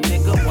isn't. A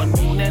nigga, one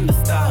moon and the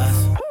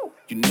stars.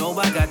 You know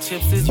I got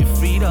chips, is you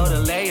free though to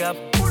lay up?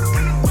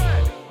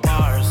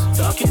 Bars.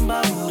 Talking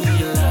about who do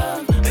you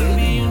love?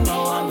 Baby, you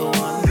know I'm the one.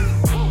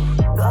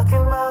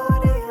 Talking about who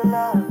do you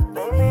love?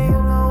 Baby, you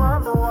know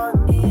I'm the one.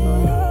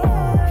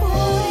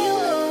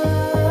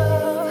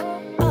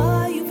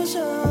 Are you for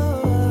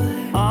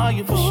sure? Are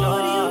you for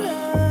sure?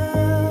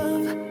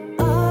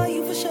 Are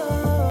you for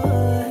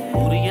sure?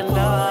 Who do you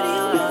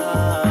love?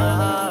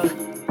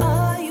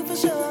 Are you for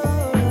sure?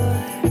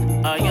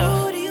 Are you?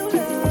 Who do you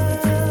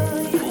love?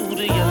 Who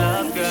do you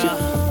love, girl?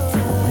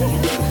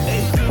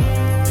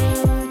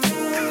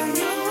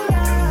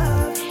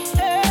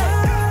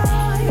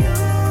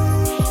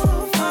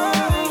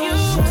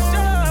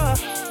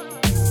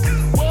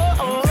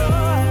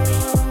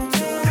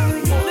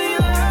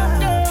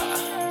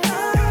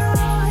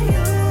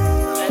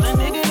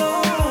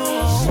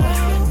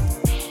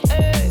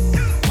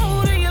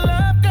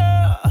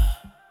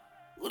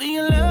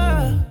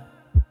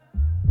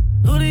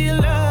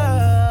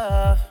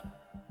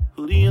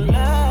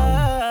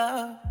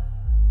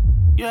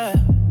 Yeah,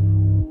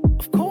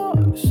 of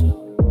course.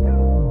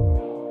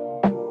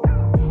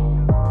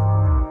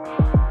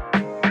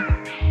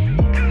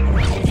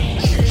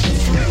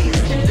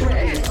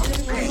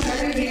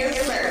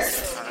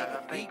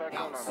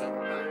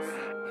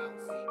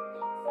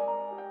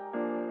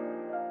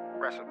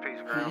 Rest in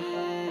peace, girl.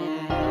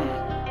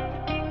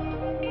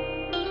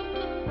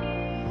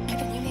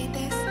 You need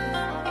this?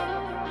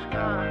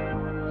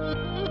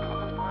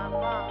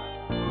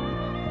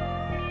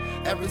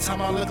 Every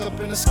time I look up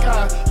in the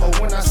sky, or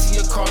when I see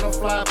a cardinal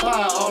fly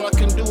by, all I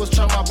can do is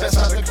try my best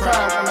not to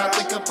cry when I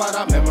think about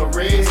our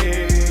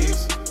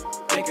memories.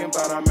 Thinking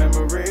about our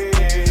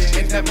memories.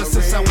 And ever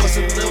since I was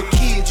a little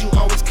kid, you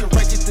always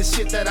corrected the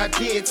shit that I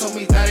did. Told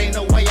me that ain't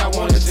no way I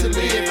wanted to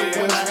live. But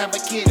when I have a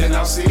kid, then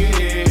I'll see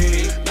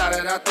it. Now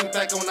that I think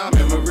back on our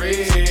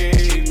memories.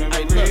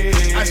 Hey, look,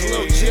 as a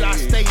little kid, I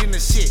stayed in the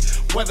shit.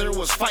 Whether it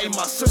was fighting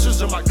my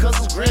sisters or my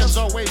cousins, Grams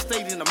always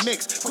stayed in the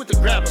mix. Quit to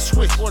grab a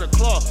switch or the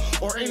claw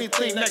or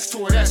anything next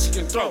to her that she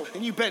can throw.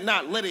 And you bet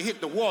not let it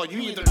hit the wall. You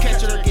either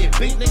catch it or get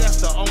beat, nigga,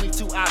 that's the only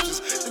two options.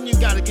 Then you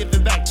gotta give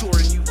it back to her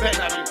and you bet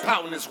not be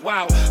pouting. It's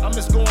wild. I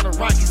miss going to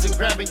Rockies and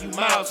grabbing you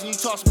miles. And you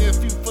tossed me a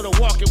few for the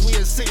walk and we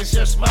had sit and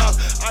share smiles.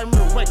 I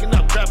remember waking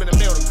up, grabbing the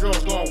mail, the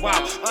girls going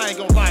wild. I ain't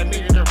gonna lie,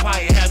 millionaire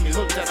pie had me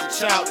hooked as a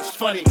child. It's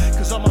funny,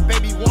 cause all my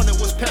baby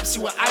wanted was Pepsi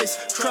with ice,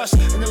 crush,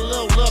 and a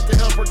little love to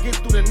help her get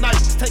through the night.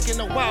 It's taking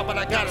a while, but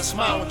I gotta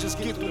smile and just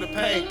get through the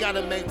pain.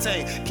 Gotta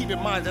maintain, keep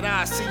in mind that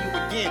I see you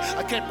again.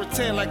 I can't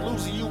pretend like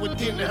losing you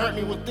within to hurt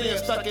me within.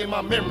 Stuck in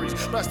my memories,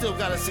 but I still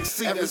gotta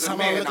succeed. Every as a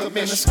man. Every time I look up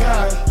in the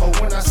sky, or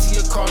when I see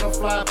a cardinal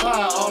fly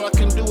by, all I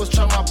can do is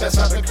try my best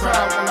not to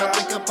cry when I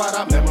think about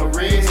our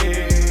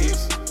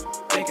memories.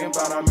 Thinking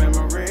about our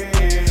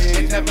memories.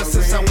 And ever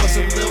since I was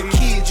a little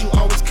kid, you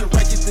always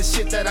corrected the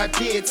shit that I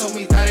did. Told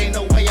me that ain't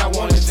no way I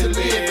wanted to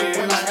live. But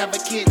when I have a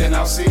kid, then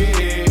I'll see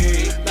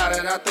it. Now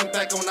that I think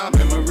back on our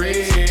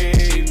memories.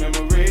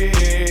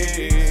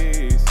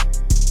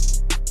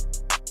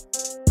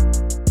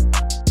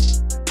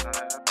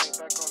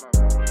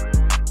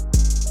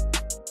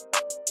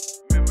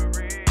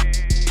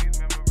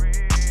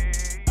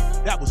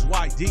 That was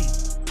YD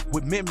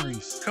with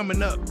Memories.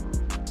 Coming up,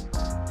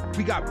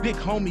 we got Big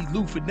Homie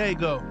Lou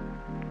Finego,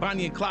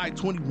 Bonnie and Clyde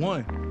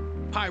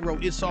 21, Pyro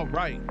It's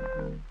Alright,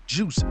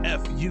 Juice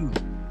FU,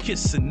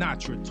 Kiss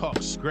Sinatra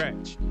Talk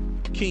Scratch,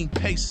 King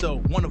Peso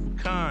One of a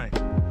Kind,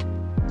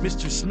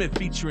 Mr. Smith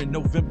featuring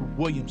November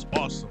Williams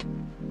Awesome,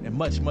 and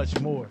much, much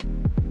more.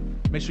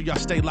 Make sure y'all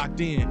stay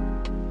locked in.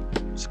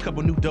 There's a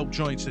couple new dope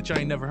joints that y'all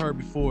ain't never heard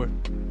before.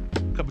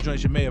 A couple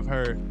joints you may have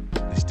heard.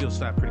 They still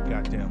slap pretty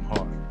goddamn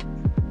hard.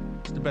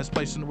 It's the best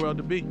place in the world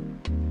to be.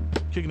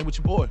 Kicking it with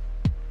your boy,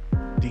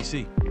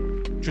 DC.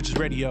 Trenches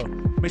Radio.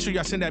 Make sure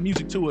y'all send that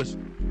music to us.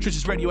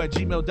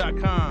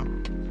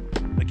 trenchesradio@gmail.com.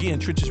 Again,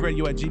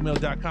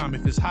 trenchesradio@gmail.com.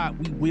 If it's hot,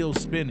 we will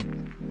spin it.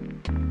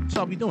 That's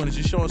all we doing is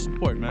just showing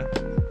support, man.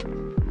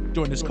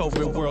 During this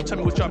COVID world. Tell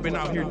me what y'all been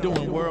out here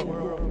doing, world.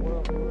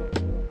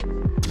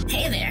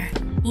 Hey there.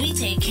 We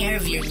take care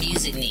of your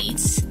music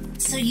needs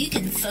so you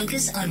can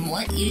focus on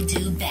what you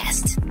do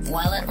best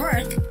while at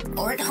work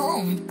or at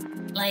home,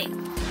 like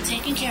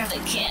taking care of the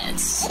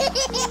kids.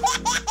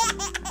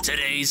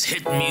 Today's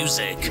hit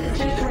music.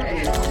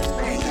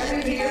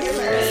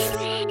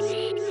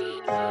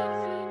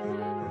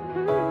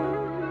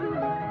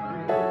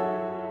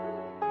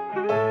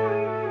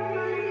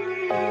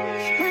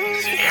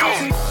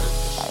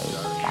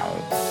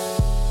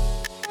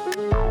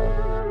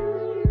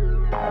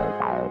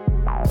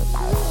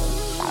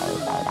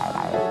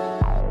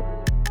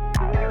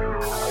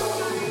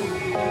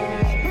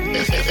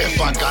 If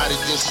I got it,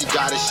 then she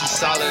got it. She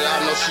solid,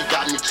 I know she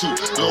got me too.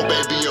 Little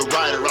baby a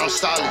rider, I'm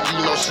solid,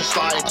 you know she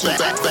sliding too.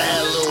 Bad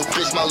little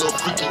bitch, my little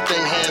freaky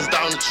thing, hands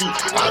down the truth.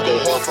 I go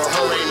hard for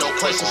her, ain't no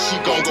question, she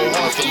gon' go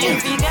hard for you.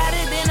 If he got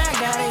it, then I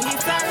got it. He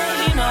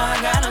solid, you know I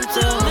got him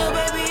too. Little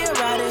baby a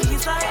rider, he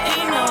sliding,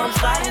 you know I'm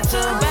sliding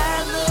too.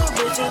 Bad little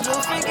bitches,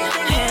 little freaky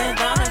thing, hands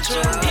down the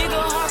truth. He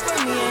go hard for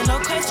me, ain't no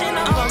question,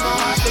 I'm gon' go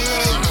hard for you.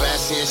 She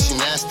classy and she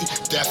nasty,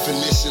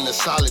 definition of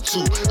solid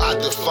too. I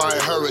define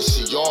her and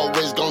she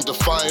always gon'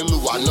 define Lou.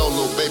 I know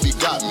little baby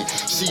got me,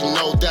 she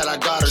know that I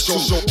got her too.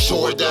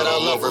 Show her that I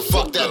love her,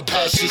 fuck that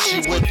passion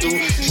she went through.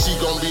 She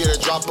gon' be at a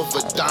drop of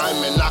a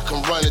dime and I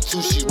can run it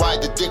too. She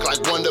ride the dick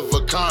like one of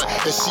a kind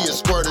and she a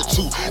squirter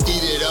too.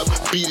 Eat it up,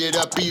 beat it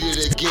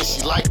again.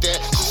 She like that,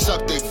 she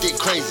suck that dick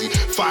crazy.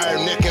 Fire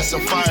neck and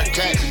some fire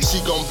cat.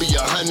 She gon' be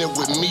 100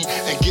 with me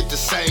and get the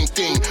same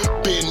thing.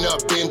 Been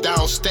up, been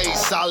down, stay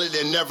solid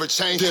and never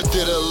change.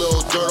 Did a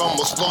little dirt,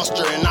 almost lost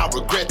her and I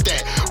regret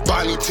that.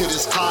 Bonnie to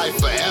this high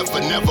forever,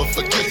 never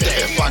forget that.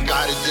 If I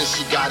got it, then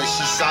she got it.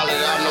 She solid,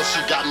 I know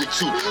she got me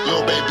too.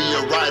 Little baby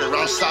a rider,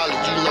 I'm solid,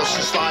 you know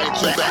she sliding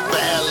too.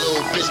 Bad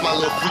little bitch, my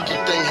little freaky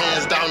thing,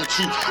 hands down the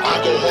truth.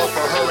 I go hard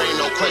for her, ain't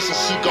no question,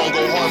 she gon'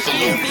 go hard for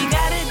you. If he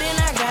got it, then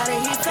I got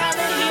it. He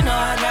solid, you know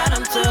I got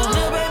him too.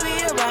 Little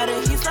baby a rider,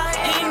 he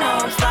sliding, you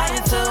know I'm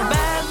sliding too.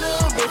 Bad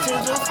little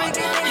bitches, little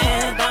freaky thing,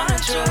 hands down the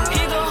truth.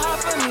 He go hard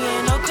for me,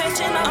 ain't no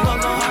question, I'm gon'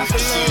 go hard for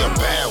you. She a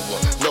bad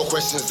one, no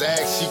questions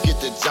asked, she get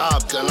the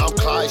job done. I'm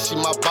Clyde, she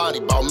my body,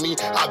 about me,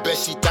 I bet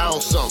she down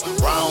some.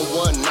 Round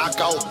 1,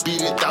 knockout,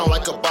 beat it down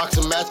like a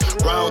boxing match.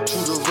 Round 2,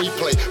 the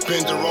replay,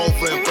 bend her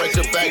over and break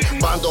her back.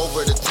 Bond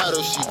over the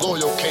title, she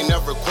loyal, can't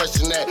never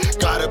question that.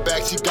 Got her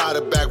back, she got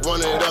her back,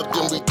 run it up,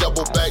 then we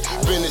double back.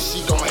 Finish,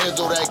 she gon'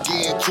 handle that,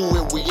 get into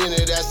it, we in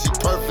it, that she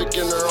perfect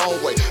in her own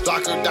way.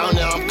 Lock her down,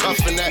 now I'm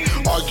cuffing that.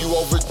 Argue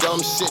over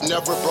dumb shit,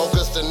 never broke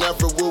us and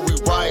never will. We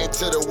ride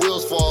until the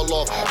wheels fall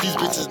off, these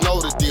bitches know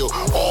the deal.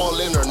 All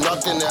in or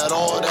nothing at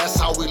all, that's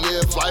how we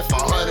live life.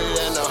 100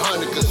 and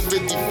 100, cause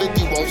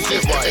 50-50 won't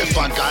fit right. If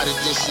I got it,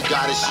 then she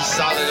got it. She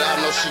solid,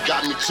 I know she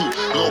got me too.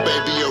 Little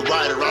baby a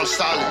rider, I'm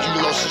solid, you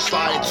know she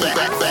sliding too.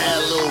 Bad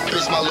little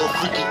bitch, my little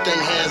freaky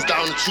thing, hands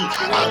down the truth.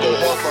 I go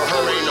hard for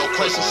her, ain't no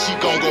question, she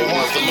gon' go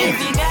hard for you.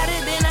 If he got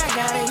it, then I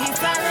got it. He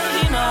solid,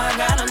 you know I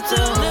got him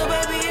too. Little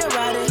baby a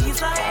rider, he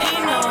sliding,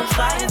 you know I'm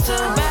sliding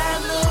too.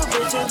 Bad little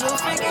bitches, little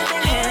freaky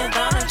thing, hands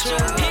down the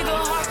truth. He go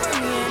hard for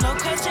me, ain't no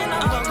question,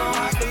 I'm gon' go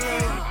hard for you.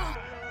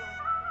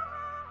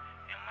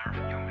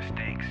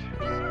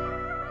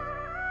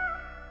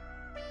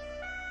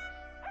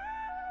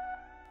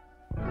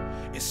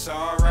 It's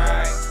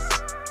alright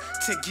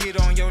to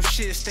get on your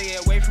shit, stay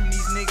away from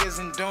these niggas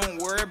and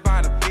don't worry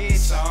about a bitch.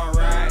 It's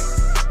alright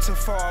to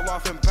fall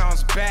off and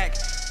bounce back.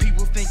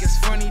 People think it's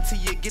funny till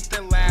you get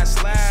the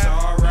last laugh. It's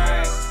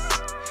alright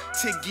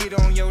to get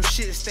on your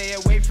shit, stay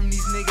away from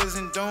these niggas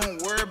and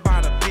don't worry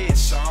about a bitch.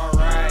 It's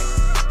alright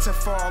to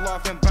fall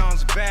off and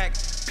bounce back.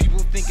 People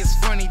think it's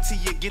funny till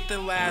you get the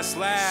last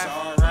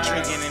laugh. Right.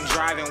 Drinking and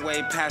driving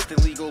way past the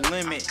legal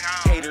limit.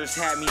 Haters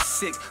had me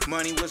sick,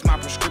 money was my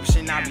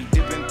prescription. I be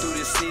dipping through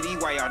the city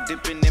while y'all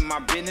dipping in my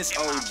business.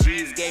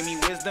 OGs gave me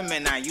wisdom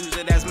and I use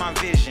it as my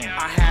vision.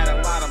 I had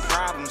a lot of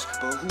problems,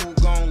 but who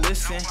gon'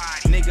 listen?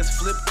 Niggas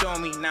flipped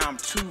on me, now I'm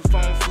 2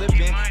 phone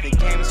flipping. The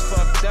game is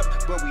fucked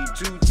up, but we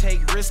do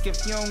take risk.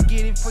 If you don't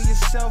get it for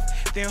yourself,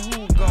 then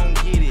who gon'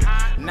 get it?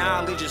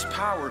 Knowledge is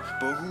power,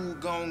 but who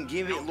gon'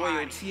 give it?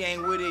 Loyalty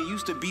ain't what it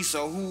used to be,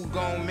 so who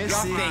gon' miss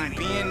it? Think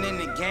being in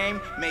the game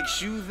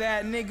makes you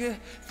that nigga?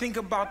 Think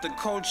about the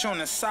coach on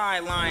the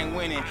sideline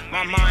winning.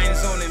 My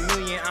mind's on $1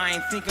 million, I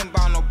ain't thinking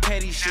about no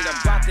petty shit.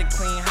 About to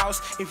clean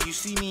house if you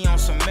see me on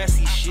some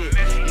messy shit.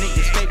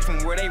 Niggas fake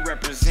from where they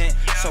represent,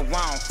 so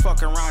I don't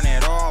fuck around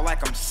at all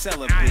like I'm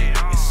celibate.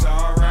 It's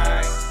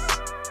alright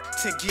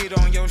to get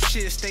on your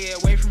shit, stay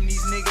away from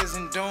these niggas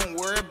and don't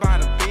worry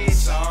about a bitch.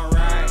 It's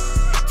alright.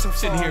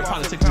 Sitting here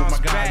politicking with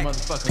my guy,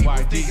 motherfucking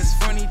YD. Think it's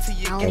funny till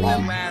you get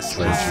the last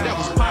laugh. That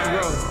was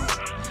Pyro.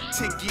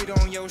 To get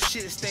on your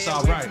shit, stay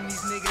away from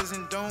these niggas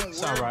and don't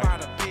worry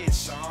about a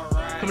bitch.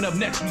 Coming up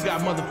next, we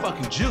got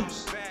motherfucking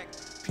Juice.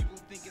 People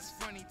think it's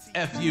funny till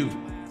F you.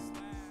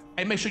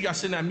 Hey, make sure y'all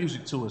send that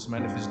music to us,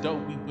 man. If it's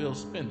dope, we will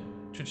spin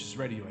it.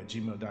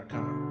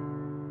 trenchesradio@gmail.com.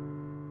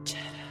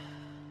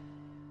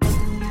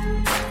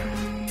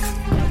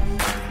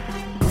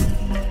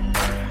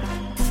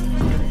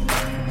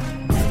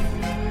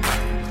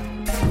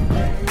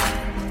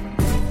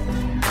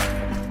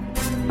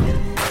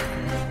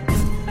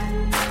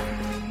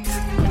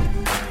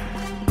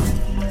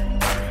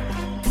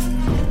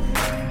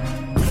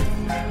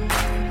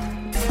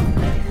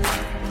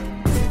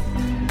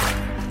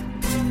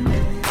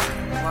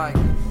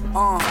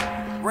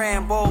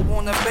 Rambo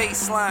on the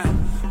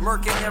baseline,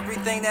 murking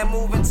everything that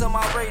move into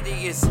my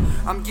radius.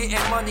 I'm getting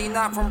money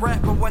not from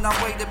rap, but when I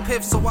weigh the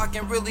piff, so I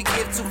can really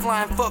give two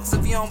flying fucks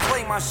if you don't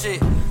play my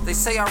shit. They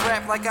say I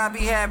rap like I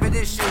be having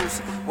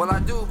issues. Well, I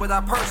do, but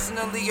I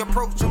personally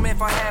approach them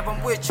if I have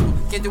them with you.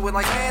 Can do it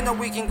like man, or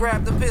we can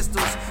grab the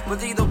pistols.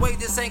 But either way,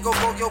 this ain't gon'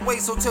 go your way,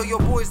 so tell your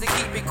boys to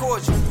keep it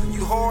cordial.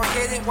 You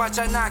hard-headed, watch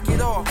I knock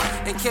it off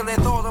and kill that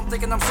thought. I'm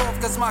thinking I'm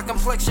soft, cause my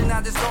complexion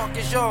not as dark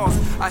as yours.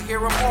 I hear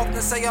them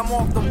often say I'm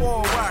off the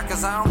wall. Why?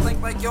 Cause I don't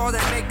think like y'all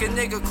that make a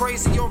nigga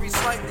crazy or he's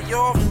slightly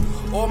off.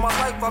 All my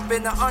life I've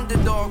been the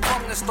underdog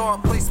from the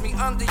start. Place me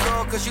under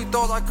y'all cause you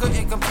thought I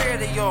couldn't compare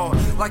to y'all.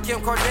 Like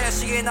Kim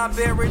Kardashian, I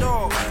bear it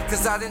all.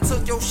 Cause I done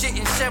took your shit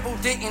and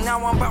shoveled it, and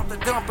now I'm about to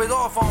dump it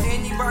off on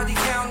anybody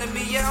counting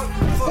me out.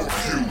 Fuck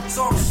you.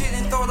 Talk shit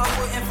and thought I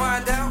wouldn't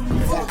find out.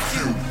 Fuck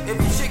you.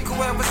 Every chick who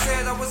ever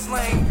said I was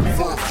lame.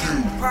 Fuck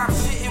you. Pop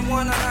shit and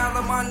wanna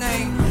holler my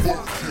name.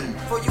 Fuck you.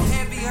 For you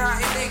envy hot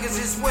niggas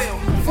as well.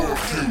 Fuck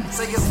you.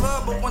 Say it's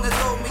love but wanna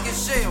throw me a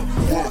shell.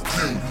 Fuck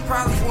you.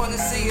 Probably wanna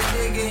see a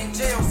nigga in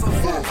jail, so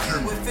fuck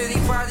you. If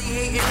anybody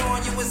hating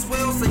on you as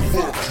well, say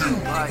fuck you,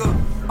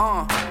 nigga.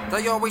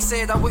 They always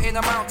said I wouldn't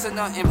amount to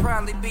nothing.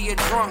 Probably be a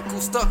drunk who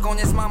stuck on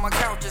his mama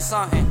couch or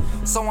something.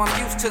 So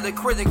I'm used to the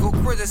critical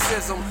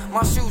criticism.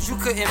 My shoes, you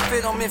couldn't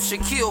fit them if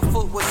Shaquille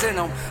foot was in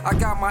them. I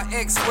got my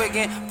ex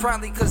wiggin',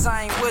 probably cause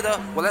I ain't with her.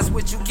 Well, that's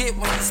what you get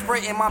when you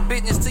spreading my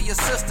business to your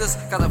sisters.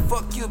 Got a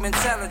fuck you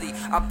mentality.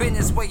 I've been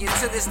this way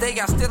until this day,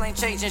 I still ain't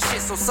changing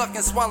shit. So suck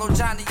and swallow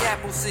Johnny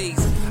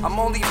Appleseeds. I'm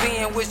only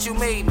being what you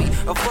made me,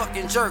 a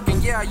fucking jerk.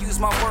 And yeah, I use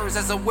my words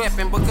as a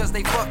weapon because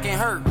they fucking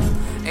hurt.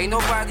 Ain't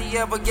nobody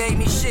ever gave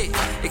me shit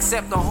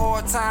except a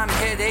hard time,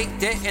 headache,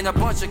 debt, and a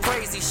bunch of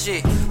crazy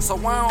shit. So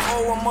I don't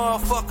owe a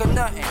motherfucker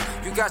nothing.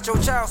 You got your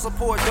child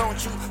support,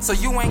 don't you? So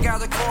you ain't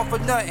gotta call for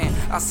nothing.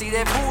 I see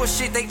that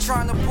bullshit they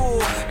tryna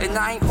pull, and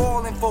I ain't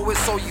falling for it.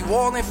 So you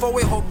all in for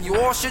it. Hope you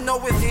all should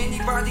know if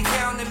anybody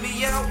counting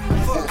me out.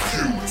 Fuck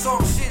you.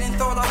 Talk shit and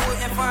thought I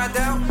wouldn't find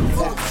out.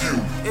 Fuck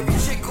you. Every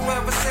chick who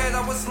ever said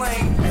I was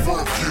lame.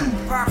 Fuck you.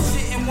 Pop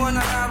shit and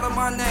wanna holler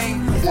my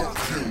name. Fuck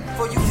you.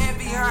 For you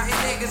envy hot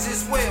niggas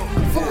as well.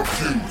 Fuck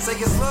you. Say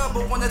it's love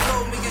but wanna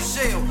throw me a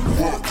shell.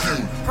 Fuck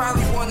you.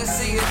 Probably wanna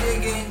see a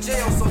nigga in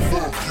jail, so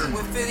fuck you.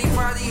 If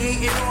anybody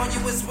hating on you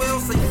as well,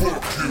 say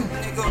fuck you,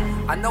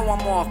 nigga. I know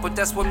I'm off, but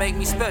that's what make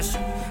me special.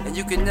 And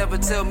you can never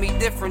tell me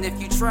different.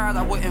 If you tried,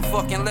 I wouldn't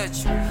fucking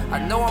let you. I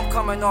know I'm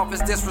coming off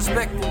as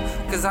disrespectful,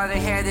 cause I done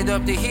had it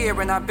up to here,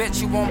 and I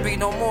bet you won't be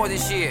no more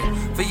this year.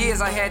 For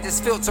years I had this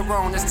filter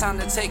on, it's time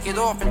to take it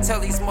off and tell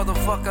these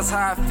motherfuckers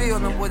how I feel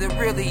and what it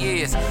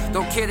really is.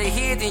 Don't care to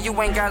hear, then you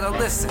ain't gotta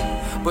listen.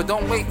 But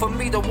don't wait for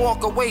me to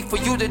walk away for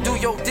you to do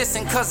your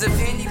dissing. Cause if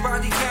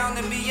anybody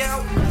counting me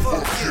out,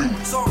 fuck you.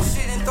 Talk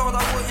shit and thought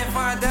I wouldn't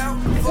find out.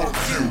 Fuck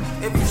you.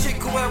 Every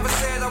chick who ever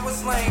said I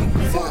was lame.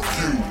 Fuck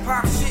you.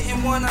 Pop shit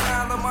and wanna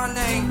holler my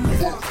name.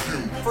 Fuck you.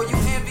 For you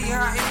envy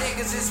hot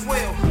niggas as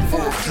well.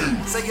 Fuck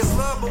you. Say it's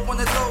love but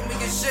wanna throw me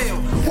a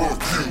shell. Fuck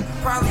you.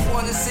 Probably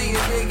wanna see a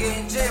nigga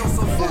in jail,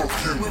 so fuck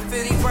you. If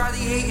anybody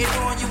hating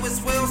on you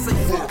as well, say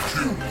fuck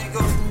you,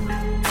 nigga.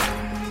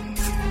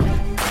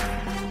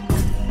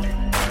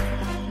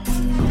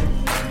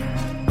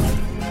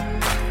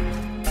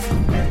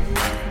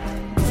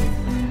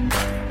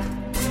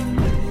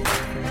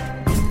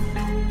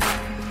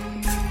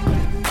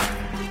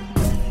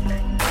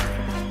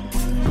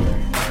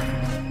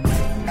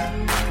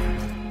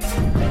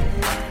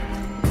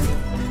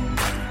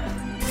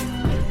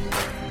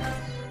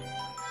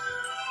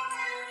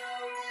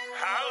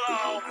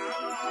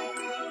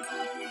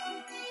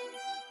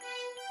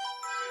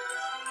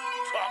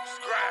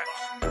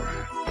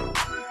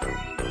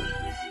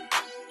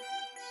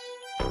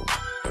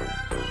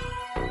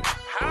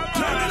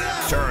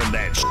 Turn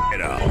that shit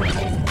up.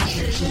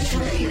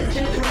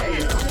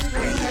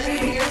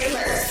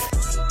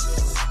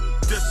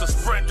 This a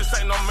sprint, this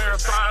ain't no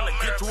marathon. To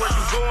get to where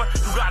you going,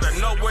 you gotta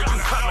know where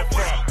you coming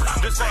from.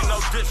 This ain't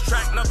no diss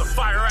track, another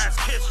fire ass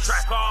kids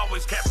track. I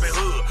always kept it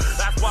hood.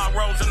 That's why I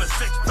rose in the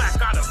 6-pack.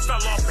 I done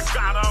fell off and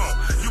got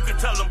on. You can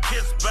tell them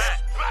kids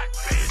back.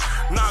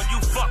 Now you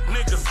fuck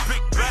niggas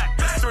big back.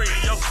 3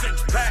 in your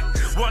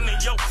 6-pack, 1 in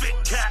your fit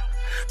cap.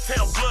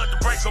 Tell blood to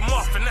break them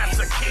off, and that's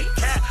a Kit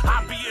Kat.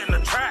 I be in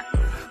the trap,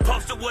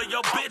 posted where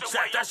your bitch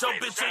at. That's your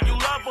bitch and you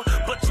love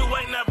her, but you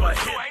ain't never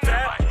hit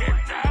that.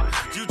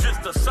 You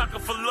just a sucker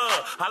for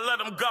love. I let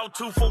them go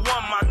 2 for 1.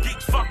 My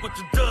geeks fuck with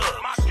the dubs.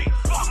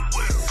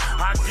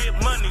 I get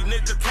money,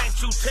 nigga, can't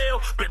you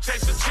tell? Bitch,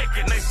 chase a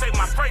chicken, they say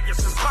my fragrance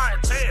is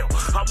clientele.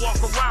 I walk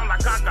around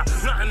like I got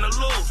nothing to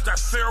lose.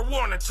 That's fair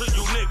warning to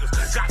you niggas.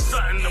 Got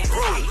something to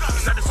prove.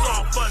 Said it's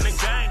all fun and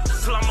games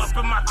till I'm up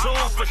in my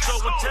tools. For show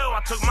and tell,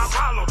 I took my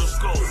Rollo to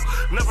school.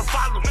 Never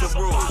followed the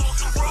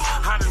rules.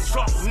 I done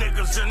talk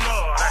niggas and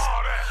all that.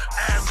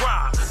 And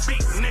rob,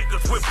 beat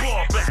niggas with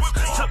ball bats.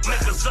 Took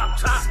niggas up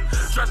top,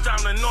 dressed down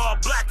in all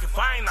black. If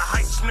I ain't a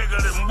heights nigga,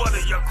 then what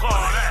do you call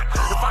that?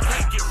 If I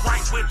can't get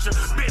right with your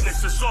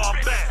business, it's all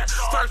bad.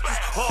 First is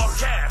all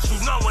cash, you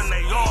know when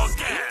they all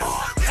gas.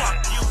 Fuck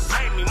you,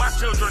 pay me, my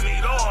children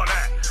need all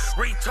that.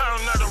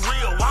 Return of the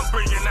real, I'm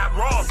bringing that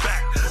raw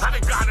back. I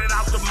done got it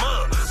out the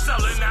mud,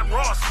 selling that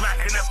raw smack.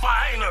 And if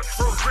I ain't a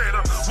true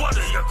critter, what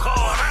do you call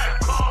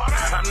that?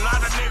 I'm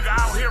not a nigga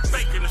out here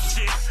faking the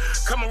shit.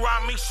 Come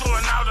around me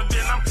showing out and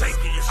then I'm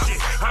taking your shit.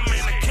 I'm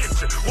in the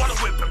kitchen, water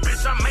whipping,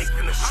 bitch, I'm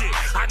making the shit.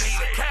 I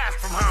need a cash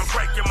from how I'm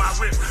breaking my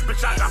wrist.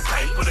 Bitch, I got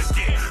paper to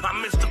get.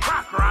 I'm Mr.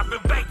 Crocker, I've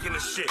been baking the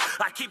shit.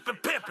 I keep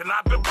it pimping,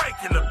 I've been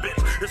breaking the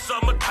bitch. It's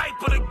on my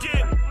paper to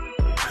get.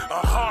 A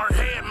hard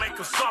head make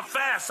a soft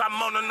ass. I'm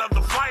on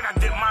another flight, I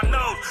dip my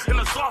nose in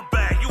a soft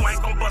bag. You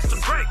ain't gon' bust a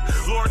break.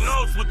 Lord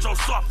knows with your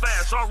soft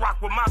ass. I'll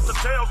rock with monster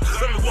tails.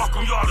 Let me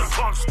welcome y'all to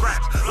talk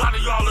scratch. A lot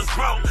of y'all is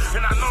broke,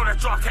 and I know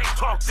that y'all can't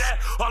talk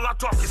that. All I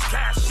talk is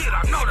cash shit.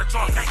 I know that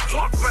y'all can't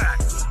talk back.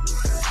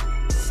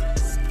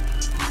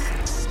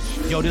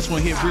 Yo, this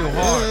one hit real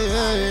hard.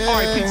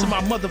 R.I.P. to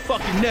my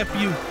motherfucking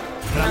nephew.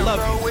 And I love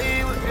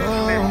you.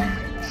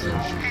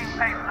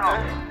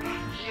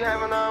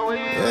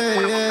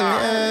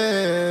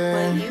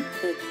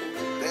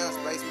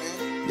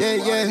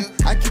 Yeah,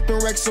 I keep the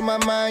racks on my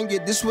mind,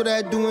 yeah, this what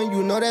I do and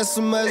you know that's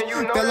a must.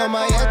 Fell on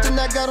my ass and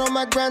I got on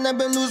my grind, I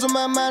been losing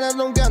my mind, I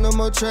don't got no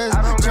more trust.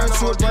 Turn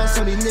to a boss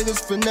on these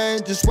niggas for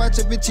nothing, just watch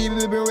a bitch,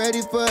 we been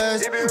ready for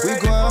us. We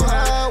going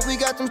hard, we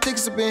got them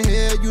sticks up in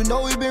here, you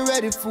know we been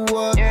ready for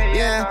what?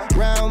 Yeah,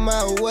 round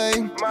my way,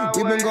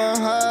 we been going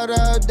hard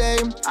all day.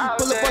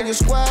 Pull up on your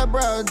squad,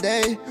 bro,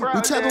 day.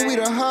 We trapping, we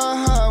the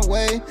hard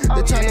way.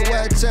 They tryna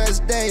watch us,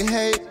 they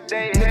hate.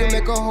 Nigga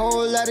make a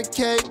whole lot of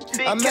cake.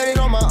 I made it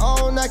on my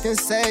own, I can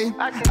say.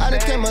 I done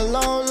came a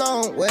long,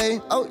 long way.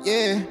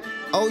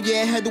 Oh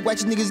yeah, had to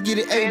watch niggas get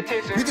it,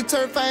 ayy. We can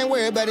turn fine,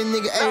 worry about it,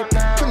 nigga,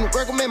 ayy. Putting the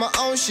work on, made my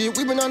own shit.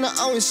 We been on our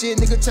own shit,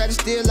 nigga try to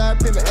steal our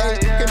pivot,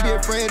 ayy. Can't be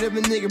afraid of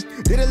a nigga.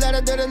 Did a lot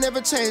of dirt, I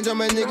never change on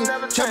my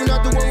nigga. Trapping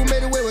out the world, we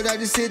made away without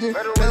decision.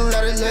 Fell a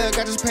lot of love,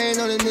 got this pain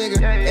on a nigga.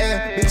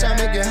 Yeah, bitch,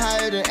 I'ma get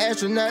higher than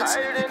astronauts.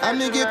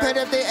 I'ma get paid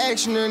if they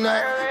action or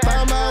not.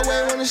 Find my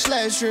way, wanna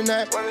slash or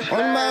not.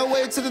 On my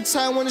way to the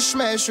time, wanna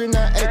smash or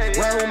not. Ayy,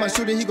 ride with my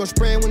shooter, he gon'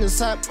 spray when it's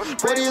hot.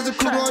 40 years of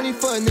Cougar on these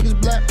fuck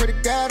niggas black. Pray to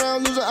God, I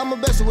don't lose it, I'm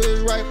a best with his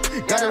right.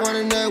 Gotta run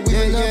a nut, we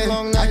been up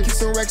long nights. I keep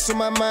some racks on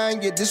my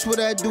mind, yeah, this what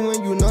I do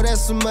and you know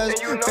that's a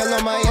must. Fell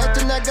on my ass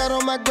and I got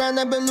on my grind,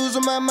 I been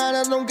losing my mind,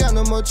 I don't got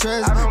no more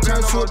trust.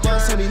 Turn to a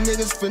boss on these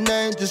niggas for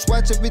nothing, just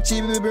watch a bitch,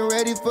 we been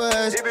ready for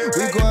us.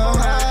 We going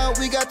hard,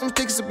 we got them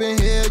sticks up in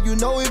here, you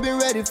know we been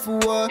ready for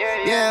what?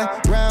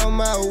 Yeah, round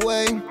my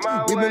way,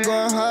 we been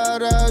going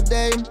hard all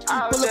day.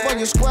 Pull up on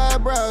your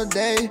squad, bro,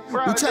 day.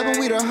 We trapping,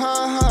 we the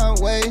hard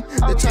way.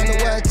 They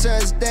tryna watch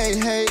us, they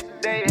hate.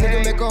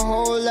 Nigga make a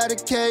whole lot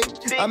of cake.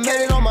 I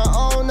made it on my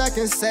own, I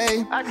can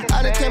say. I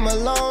done came a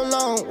long,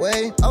 long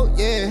way. Oh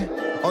yeah.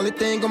 Only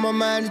thing on my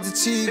mind is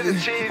achieving.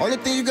 Only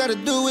thing you gotta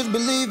do is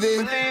believe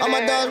it. All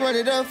my dogs run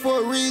it up for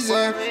a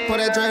reason. Pour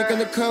that drink in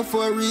the cup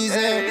for a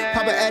reason.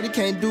 Papa Addy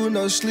can't do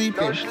no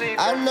sleeping.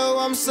 I know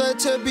I'm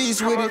such a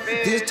beast with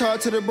it. Just talk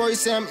to the boy,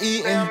 say I'm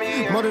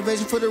eating.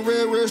 Motivation for the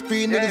real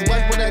street niggas.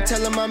 Watch what I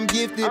tell them I'm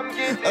gifted.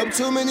 Up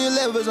too many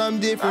levels, I'm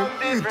different.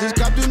 Just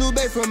cop the new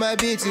bait from my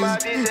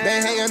bitches.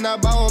 They hanging out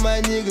about my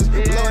niggas.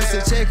 Blowing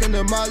some check and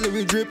the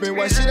Molly dripping.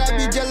 Why should I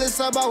be jealous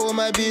about with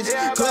my bitch?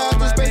 Clear out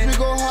the space, we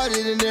go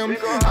harder than them.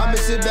 I'ma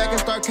sit back and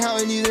start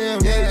counting these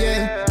them.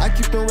 Yeah, I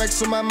keep them racks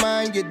on my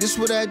mind. Yeah, this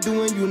what I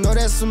do and you know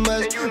that's a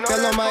must.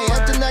 Fell on my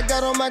ass and I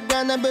got on my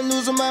grind. I been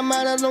losing my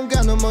mind, I don't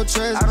got no more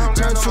trust.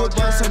 Turn to a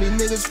boss on these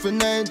niggas for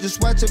nothing.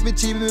 Just watch a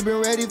bitch, we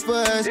been ready for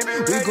us.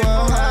 We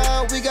going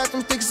hard, we got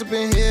them sticks up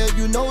in here.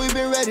 You know we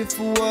been ready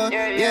for what?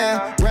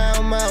 Yeah,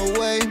 round my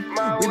way.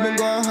 We been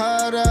going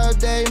hard all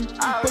day.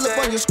 Pull up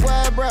on your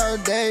squad, bro,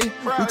 day.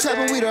 We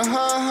trapping, we the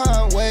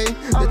hard way.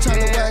 They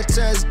tryna watch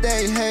us,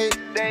 they hate.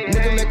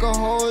 Nigga make a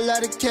whole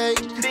lot of cake.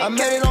 I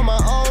made it on my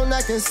own,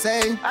 I can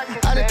say.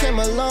 I done came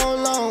a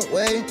long, long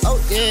way. Oh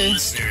yeah.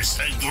 Listeners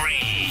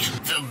agree.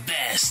 The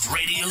best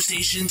radio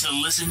station to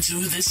listen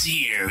to this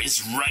year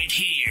is right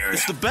here.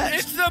 It's the best.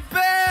 It's the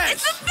best.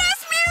 It's the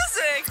best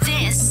music.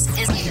 This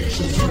is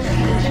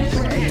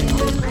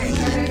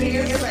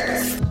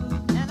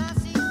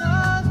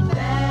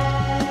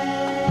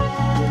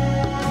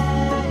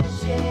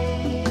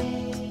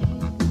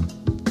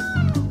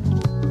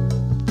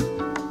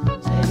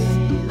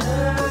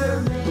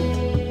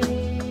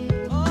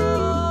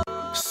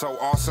So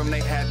awesome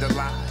they had to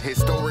lie,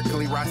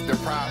 historically rise their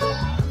pride.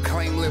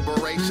 Claim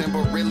liberation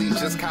but really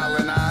just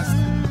colonized.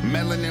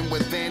 Melanin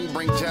within,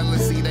 bring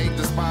jealousy, they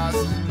despise.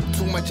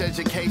 Too much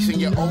education,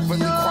 you're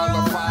overly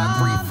qualified.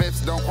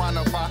 3/5 don't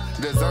quantify,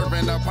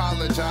 deserving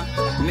apologize.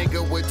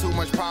 Nigga with too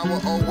much power,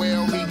 oh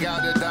well, he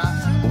gotta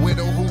die.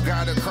 Widow who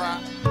gotta cry.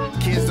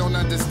 Kids don't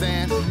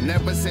understand,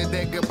 never said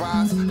their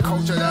goodbyes.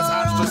 Culture that's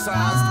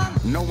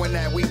ostracized. Knowing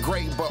that we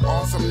great, but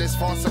awesomeness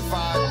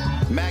falsified.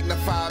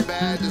 Magnified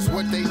bad is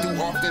what they do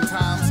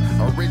oftentimes.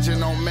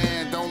 Original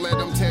man, don't let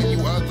them tell you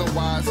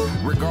otherwise.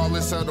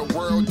 Regardless of the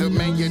world,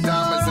 demand your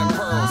diamonds and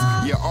pearls.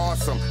 You're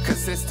awesome,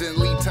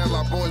 consistently tell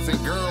our boys and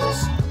girls.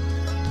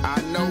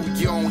 I know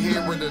you don't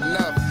hear it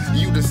enough.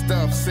 You the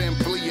stuff,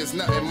 simply is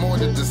nothing more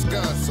to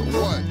discuss.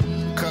 What?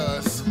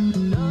 Cuz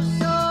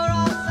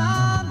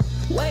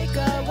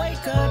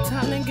Wake up,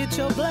 time to get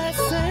your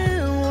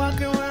blessing. Walk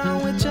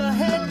around with your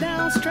head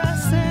down,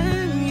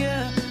 stressing,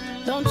 yeah.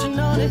 Don't you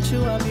know that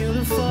you are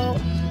beautiful?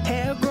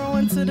 Hair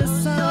growing to the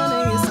sun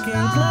and your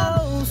skin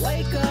glows.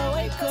 Wake up,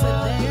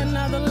 today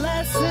another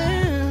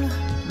lesson.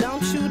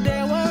 Don't you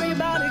dare worry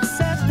about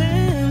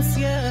acceptance,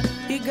 yeah.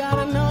 You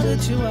gotta know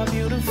that you are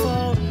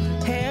beautiful.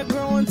 Hair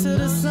growing to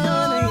the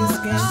sun and your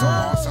skin glows. So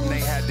awesome they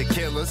had to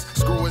kill us.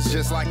 Screw us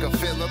just like a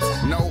Phillips.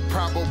 No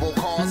probable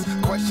cause.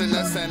 Question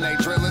us and they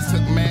drill us.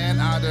 Took man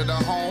out of the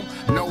home.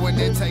 Knowing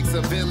it takes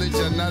a village.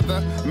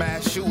 Another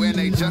mass shooting.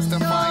 They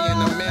justifying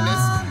the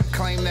menace.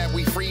 Claim that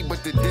we free,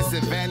 but the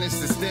disadvantage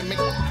systemic.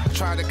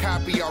 Try to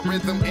copy our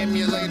rhythm,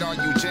 emulate our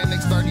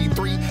eugenics.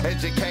 33,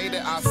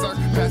 educated, I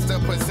surpass the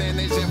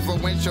percentage.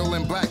 Influential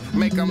and black,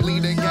 make them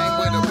lead a game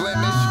with a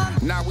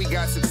blemish. Now we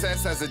got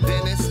success as a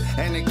dentist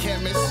and a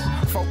chemist.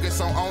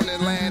 Focus on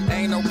owning land,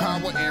 ain't no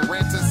power in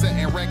renters.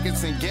 Setting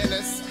records in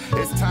Guinness.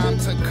 It's time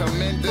to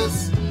commend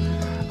us.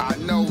 I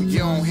know you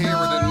don't hear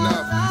it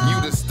enough.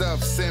 You the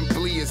stuff,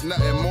 simply is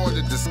nothing more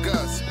to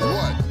discuss.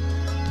 What?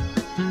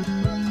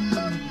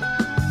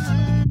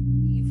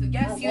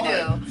 Yes, you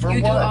do.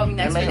 You do owe me an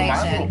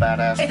explanation.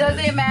 It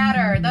doesn't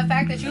matter. The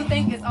fact that you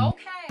think is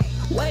okay.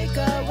 Wake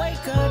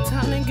up,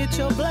 time to get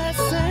your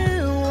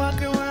blessing.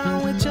 Walk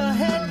around with your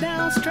head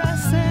down,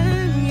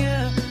 stressing,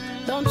 yeah.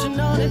 Don't you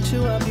know that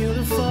you are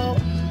beautiful?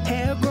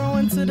 Hair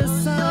growing to the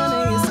sun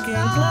and your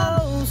skin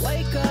glows.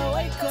 Wake up,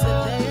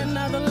 today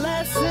another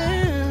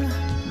lesson.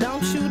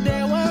 Don't you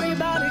dare worry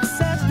about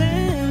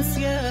acceptance,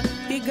 yeah.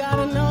 You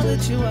gotta know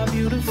that you are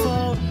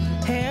beautiful.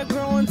 Hair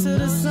growing to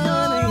the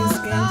sun and your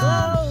skin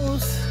glows.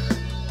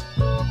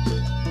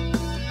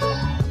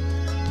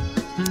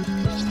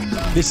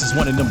 This is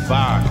one of them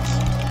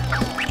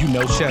vibes. You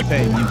know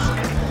champagne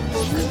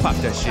music. Pop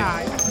that shit.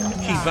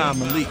 Kevon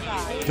Malik.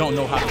 Don't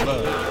know how to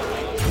love.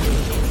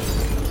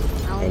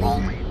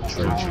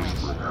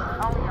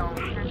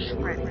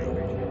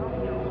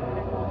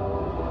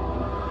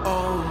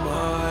 Oh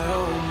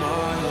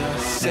my,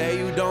 say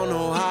you don't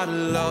know how to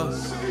love.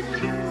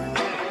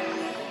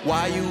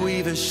 Why you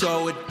even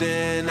show it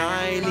then?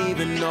 I ain't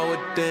even know it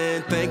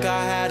then. Think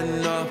I had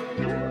enough.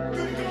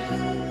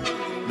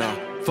 Nah,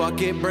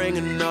 fuck it, bring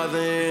another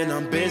in.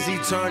 I'm busy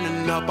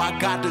turning up, I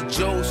got the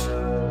juice.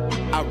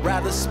 I'd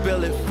rather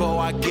spill it before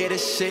I get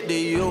this shit to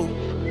you.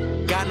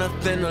 Got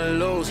nothing to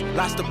lose,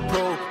 lots to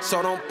prove,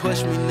 so don't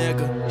push me,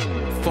 nigga.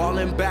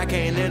 Falling back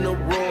ain't in the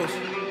rules.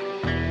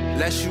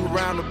 Less you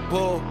round the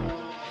pool,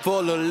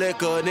 full of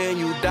liquor, then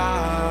you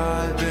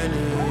dive in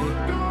it.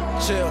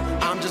 Chill,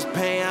 I'm just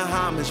paying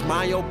homage,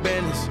 mind your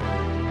business.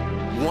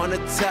 Wanna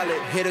tell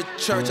it, hit a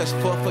church, that's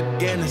for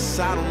forgiveness,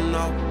 I don't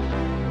know.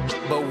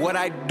 But what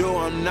I do,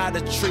 I'm not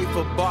a tree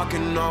for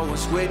barking on.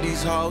 What's with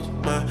these hoes,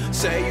 man?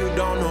 Say you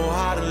don't know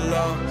how to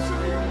love.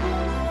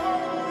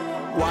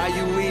 Why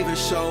you even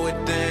show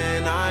it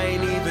then? I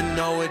ain't even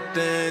know it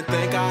then.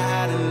 Think I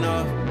had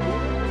enough.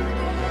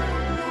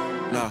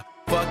 Nah,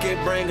 fuck it,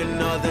 bring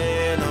another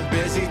in. I'm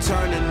busy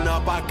turning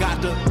up, I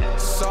got the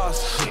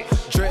sauce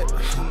drip.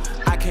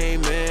 I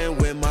came in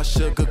with my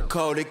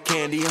sugar-coated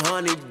candy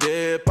honey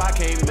dip. I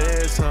can't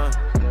miss her,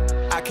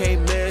 I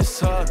can't miss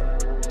her.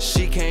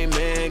 She came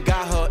in,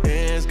 got her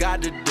ends,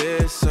 got the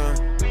diss,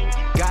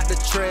 got the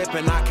trip,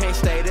 and I can't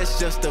stay, this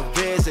just a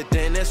visit.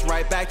 Then it's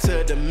right back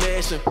to the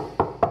mission.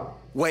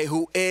 Wait,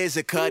 who is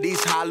it? 'Cause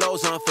these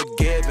hollows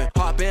unforgiving.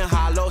 Heart been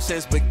hollow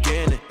since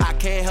beginning. I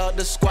can't help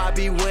the squad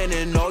be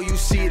winning. Oh, you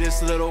see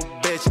this little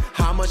bitch.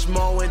 How much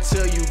more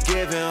until you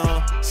giving,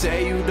 huh?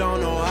 Say you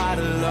don't know how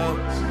to love.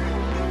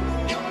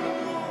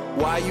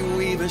 Why you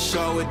even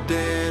show it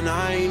then?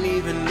 I ain't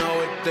even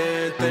know it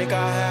then. Think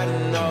I had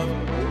enough.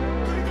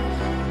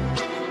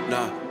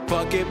 Nah,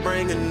 fuck it,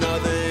 bring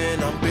another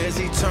in. I'm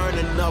busy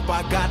turning up.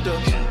 I got the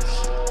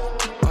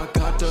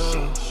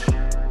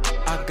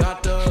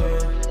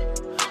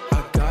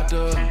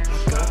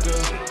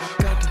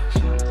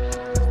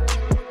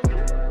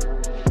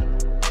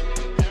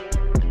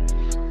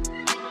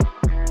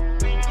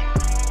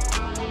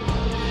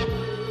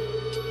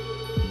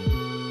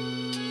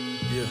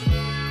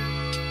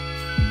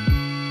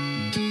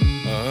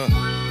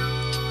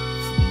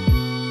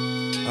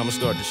I'ma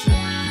start this shit.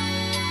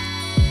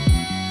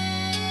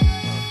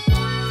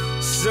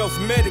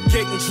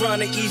 Self-medicating, trying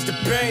to ease the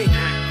pain.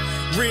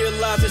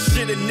 Realizing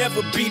shit'll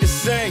never be the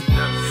same.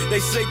 They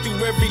say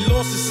through every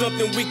loss is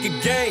something we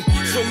could gain.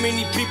 So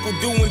many people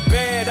doing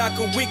bad, how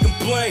can we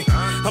complain?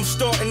 I'm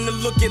starting to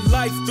look at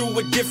life through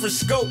a different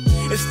scope.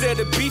 Instead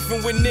of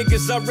beefing with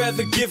niggas, I'd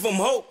rather give them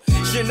hope.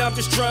 Shit, I'm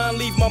just trying to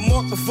leave my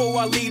mark before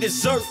I leave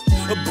this earth.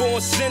 A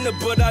born sinner,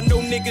 but I know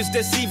niggas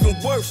that's even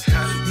worse.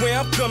 Where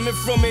I'm coming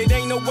from, it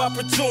ain't no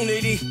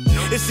opportunity.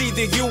 It's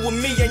either you or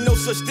me, ain't no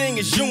such thing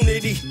as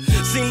unity.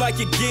 Seem like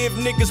you give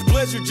niggas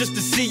pleasure just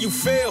to see you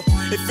fail.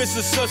 If it's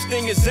a such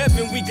thing as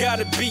heaven, we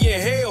gotta be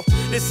in hell.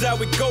 This how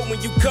it go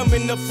when you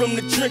coming up from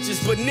the trenches.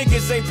 But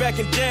niggas ain't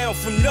backing down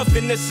from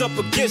nothing that's up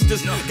against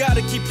us.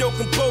 Gotta keep your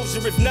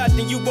composure, if not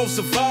then you won't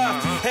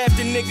survive. Half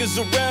the niggas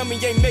around me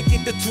ain't make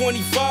it to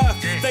 25.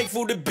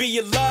 Thankful to be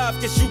alive,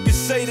 guess you can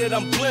say that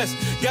I'm blessed.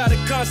 Gotta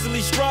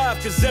constantly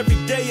strive, cause every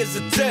day is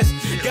a test.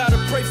 Gotta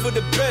pray for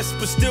the best,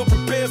 but still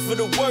prepare for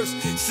the worst.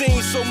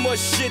 Seen so much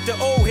shit, the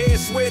old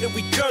heads swear that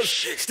we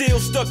curse. Still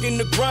stuck in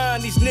the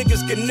grind, these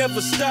niggas can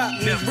never stop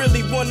me.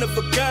 Really one of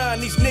a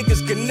kind, these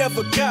niggas can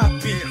never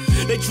copy.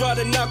 They try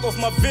to knock off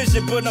my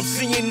vision, but I'm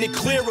seeing it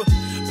clearer.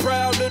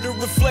 Proud of the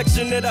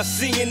reflection that I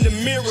see in the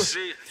mirror.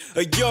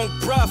 A young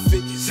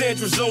prophet,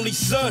 Sandra's only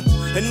son.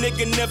 A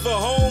nigga never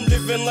home,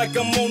 living like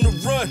I'm on the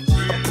run.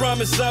 I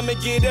promise I'ma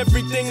get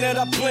everything that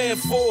I plan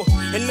for.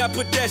 And I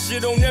put that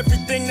shit on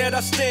everything that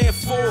I stand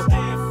for.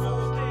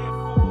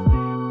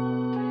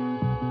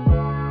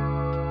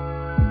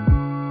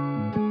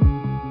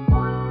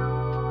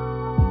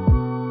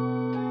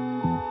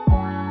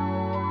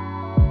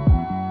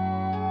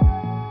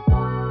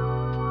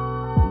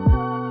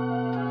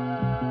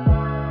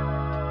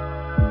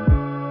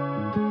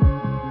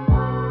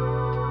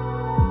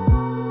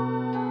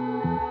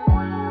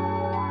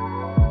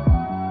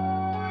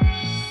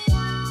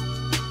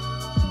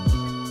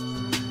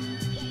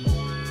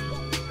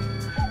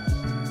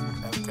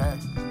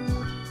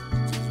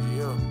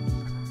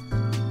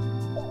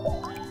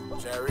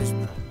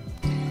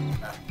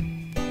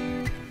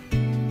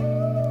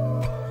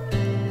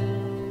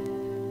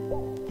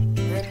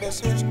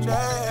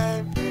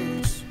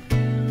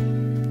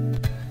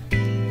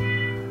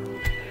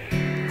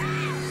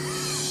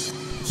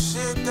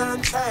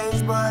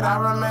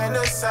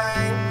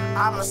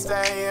 I'ma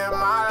stay in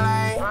my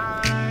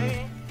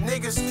lane.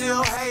 Niggas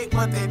still hate,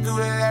 but they do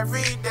it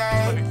every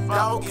day.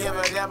 Don't give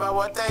a damn about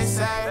what they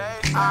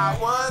say. I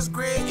was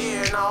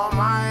gritting on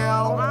my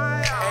own.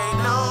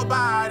 Ain't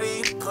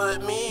nobody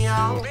put me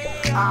on.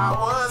 I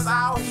was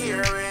out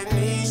here in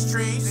these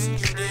streets. You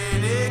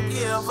didn't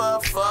give a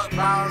fuck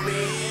about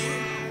me.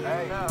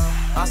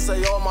 I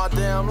say all my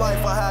damn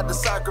life I had to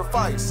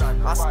sacrifice.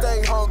 I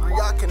stay hungry,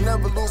 I can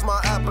never lose my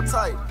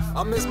appetite.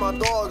 I miss my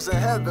dogs in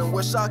heaven,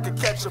 wish I could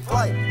catch a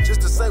flight.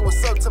 Just to say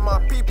what's up to my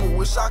people,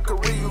 wish I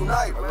could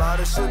reunite. A lot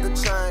of shit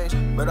to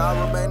change, but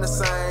I remain the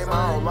same.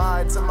 I don't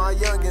lie to my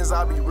youngins,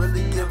 I be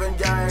really giving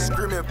game.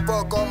 Screaming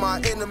fuck all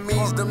my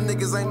enemies, them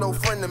niggas ain't no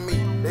friend to me.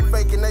 They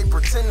faking, they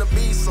pretend to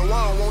be, so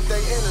I don't want their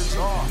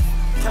energy.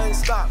 Can't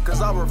stop,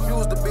 cause I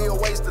refuse to be a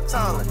waste of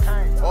talent.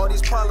 All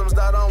these problems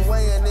that I'm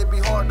weighing, it be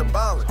hard to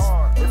balance.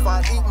 If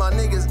I eat, my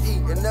niggas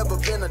eat, it never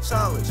been a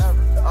challenge.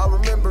 I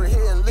remember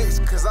hitting licks,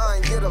 cause I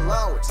ain't get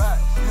allowance.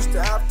 Used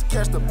to have to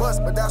catch the bus,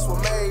 but that's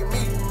what made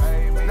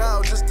me.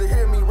 Now just to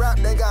hear me rap,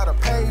 they gotta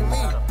pay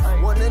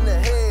me. One in the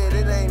head,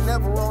 it ain't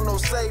never on no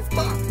safety.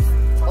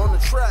 On the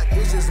track,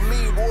 it's just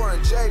me,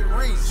 Warren J.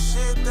 Reese.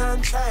 Shit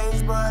done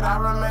changed, but I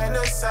remain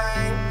the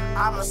same.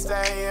 I'ma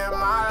stay in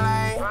my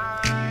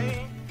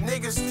lane.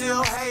 Niggas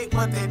still hate,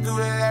 but they do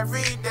it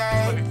every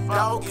day.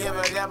 Don't give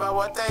a damn about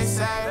what they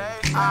say.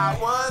 I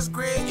was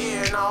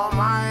gritting on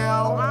my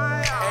own.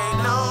 Ain't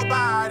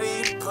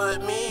nobody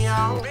put me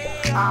on.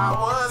 I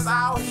was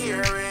out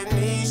here in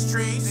these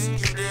streets. You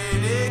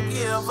didn't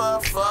give a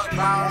fuck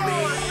about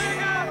me.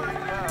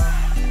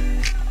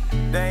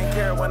 They ain't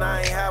care when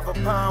I ain't have a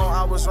pound.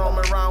 I was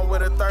roaming around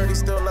with a 30,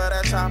 still love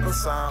that chopper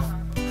sound.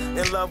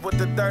 In love with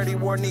the 30,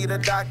 war need a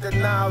doctor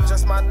now.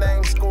 Just my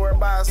name scored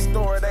by a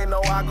store, they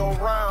know I go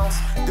rounds.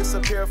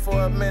 Disappear for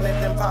a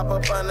minute, then pop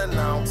up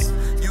unannounced.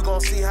 You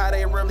gon' see how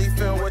they really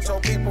feel what your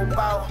people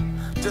bout.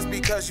 Just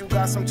because you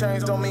got some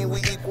change don't mean we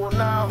equal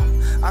now.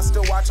 I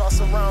still watch all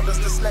surround us,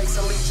 the snakes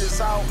and leeches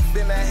out.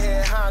 Been that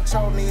head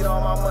honcho, need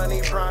all my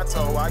money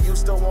pronto. I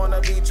used to wanna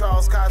be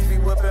Charles Cosby,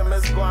 whipping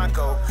Miss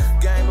Blanco.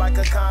 Game like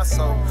a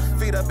console,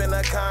 feet up in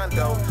a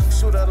condo.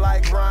 Shooter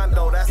like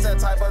Rondo, that's that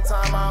type of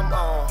time I'm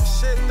on.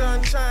 Shit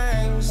done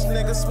changed,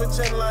 niggas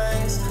switching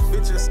lanes.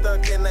 Bitches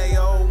stuck in they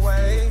old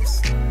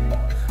ways.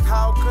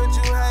 How could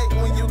you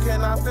hate when you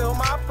cannot feel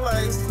my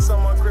place?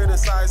 Someone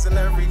criticizing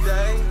every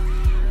day.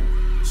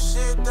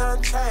 Shit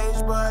done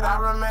changed, but I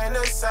remain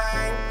the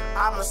same.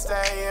 I'ma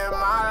stay in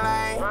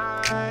my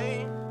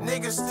lane.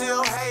 Niggas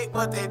still hate,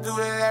 but they do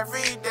it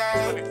every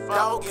day.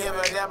 Don't give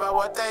a damn about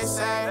what they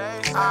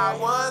say. I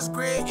was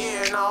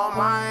gritting on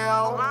my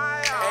own.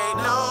 Ain't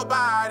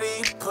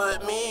nobody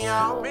put me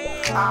on.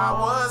 I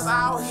was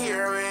out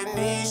here in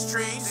these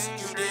streets.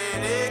 You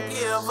didn't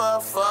give a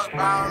fuck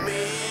about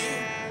me.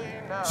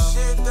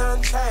 Shit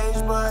done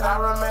changed, but I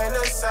remain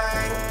the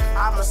same.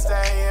 I'ma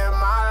stay in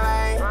my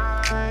lane.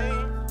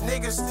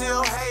 Niggas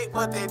still hate,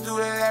 but they do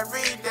that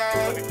every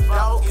day.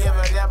 Don't give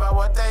a damn about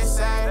what they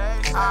say.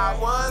 I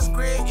was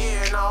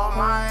gritting on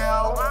my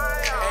own.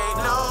 Ain't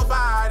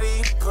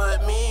nobody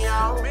put me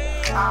on.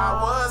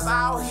 I was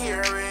out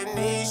here in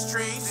these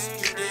streets.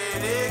 You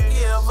didn't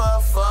give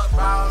a fuck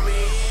about me.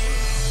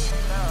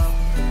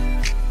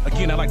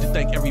 Again, I'd like to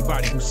thank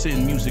everybody who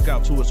send music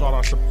out to us, all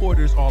our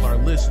supporters, all our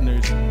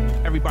listeners,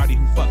 everybody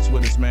who fucks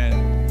with us,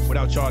 man.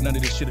 Without y'all, none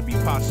of this shit would be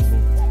possible.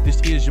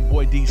 This is your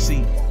boy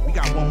DC. We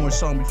got one more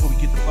song before we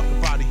get the fuck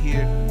up out of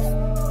here.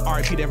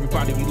 RIP to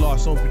everybody we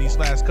lost over these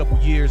last couple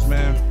years,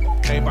 man.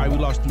 Everybody we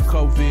lost through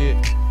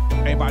COVID.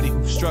 Everybody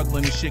who's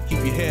struggling and shit, keep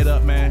your head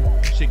up,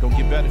 man. Shit gonna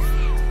get better.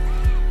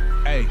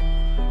 Hey,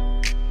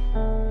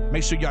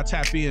 make sure y'all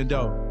tap in,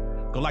 though.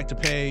 Go like the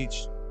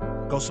page.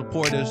 Go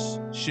support us.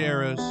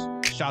 Share us.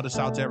 Shout us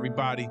out to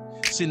everybody.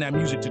 Send that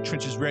music to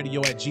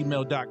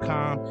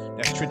trenchesradio@gmail.com.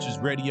 That's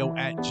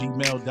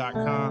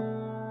trenchesradio@gmail.com.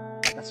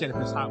 Like I said, if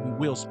it's hot, we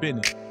will spin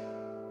it.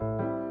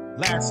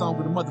 Last song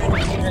with the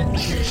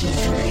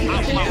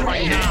motherfucking out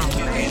right now.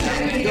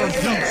 Your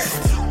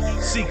Beast.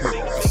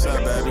 Secret. What's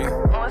up, baby?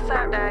 What's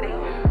up, daddy?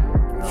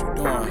 What you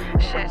doing?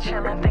 Shit,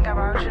 chillin', think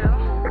about you.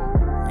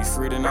 You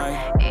free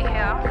tonight?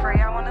 Yeah, I'm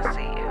free, I wanna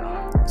see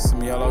you. Send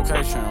me your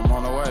location, I'm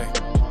on the way.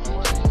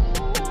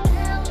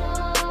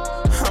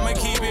 I'ma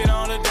keep it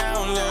on the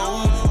down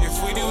low.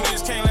 If we do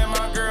this, can't let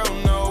my girl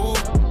know.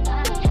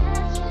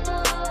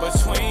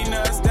 Between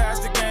us, that's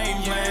the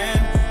game plan.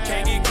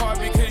 Can't get caught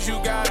because you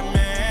got a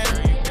man.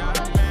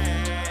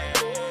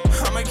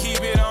 I'ma keep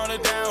it on the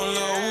down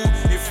low.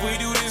 If we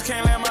do this,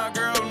 can't let my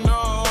girl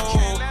know.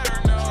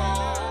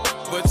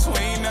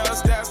 Between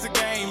us, that's the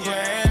game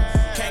plan.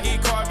 Can't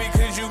get caught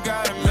because you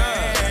got a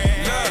man.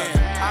 Look,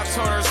 I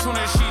told her as soon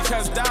as she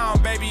touched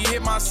down, baby,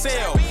 hit my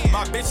cell.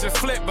 My bitch a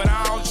flip, but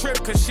I don't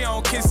trip cause she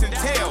don't kiss and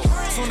tell.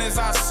 Soon as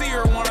I see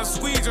her, wanna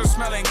squeeze her,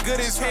 smelling good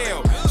as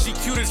hell. She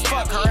cute as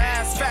fuck, her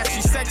ass fat,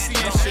 she sexy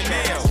in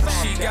Chanel.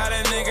 She got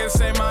a nigga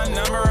say my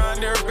number, I'm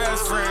their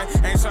best friend.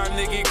 Ain't trying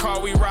to get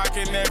caught, we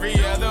rockin' every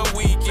other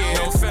weekend.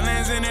 No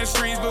feelings in the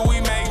streets, but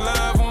we make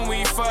love when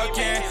we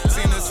fuckin'.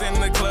 Seen us in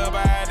the club,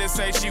 I had to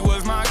say she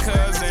was my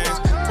cousin.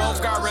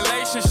 Both got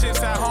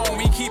relationships at home,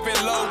 we keep it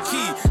low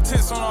key.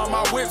 Tints on all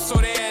my whips so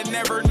they'd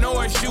never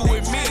know it's you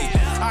with me.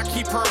 I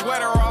keep her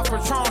wetter off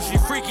Patron, she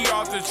freaky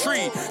off the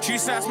tree. She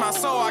snatched my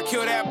soul, I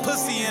kill that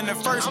pussy in the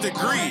first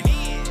degree.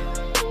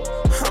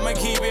 I'ma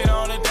keep it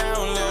on the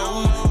down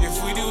low.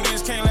 If we do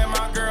this, can't let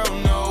my girl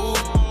know.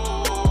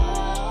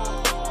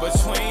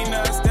 Between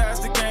us, that's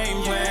the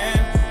game plan.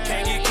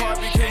 Can't get caught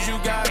because you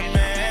got a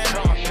man.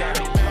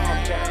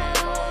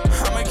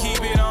 I'ma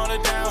keep it on the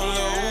down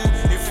low.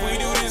 If we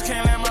do this,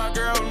 can't let my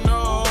girl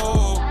know.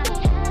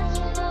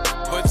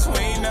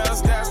 Between us,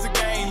 that's the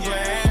game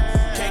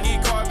plan. Can't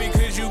get caught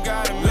because you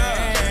got a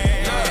man.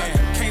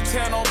 Can't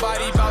tell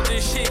nobody about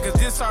this shit, cause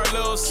this our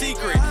little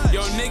secret.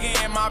 Yo, nigga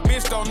and my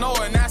bitch don't know,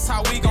 and that's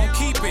how we gon'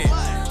 keep it.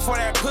 For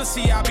that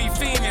pussy, I be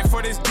fiending.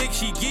 For this dick,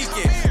 she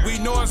geeking. We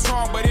know it's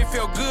wrong, but it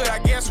feel good. I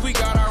guess we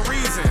got our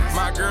reasons.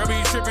 My girl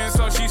be tripping,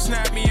 so she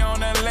snapped me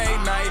on a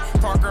late night.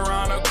 Park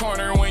around the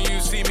corner when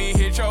you see me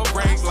hit your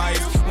brake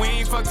lights. We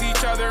ain't fucked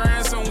each other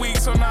in some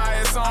weeks, so now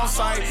it's on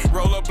site.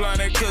 Roll a blunt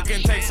and cook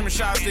and take some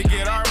shots to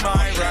get our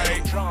mind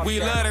right. We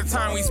love the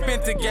time we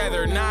spent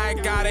together. Now I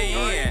gotta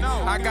end.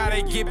 I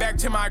gotta get back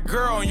to my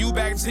girl and you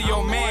back to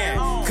your man.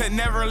 Could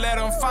never let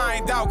them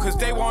find out, cause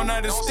they won't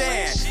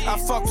understand. I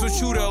fucked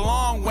with you the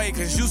long way,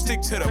 cause you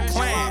stick to the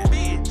plan.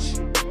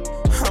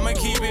 I'ma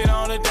keep it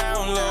on the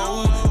down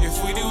low.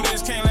 If we do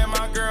this, can't let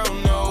my girl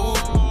know.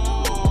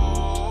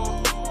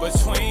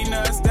 Between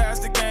us, that's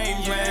the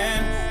game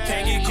plan.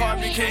 Can't get caught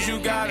because you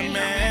got a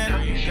man.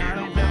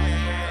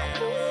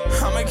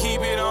 I'ma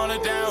keep it on the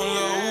down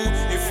low.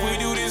 If we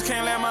do this,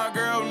 can't let my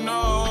girl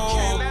know.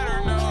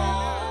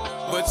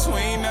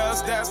 Between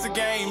us, that's the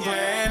game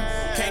plan.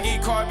 Can't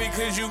get caught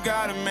because you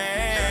got a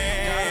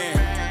man.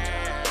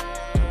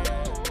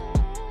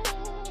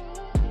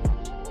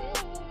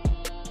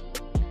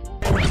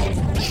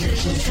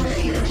 Trenches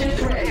Radio.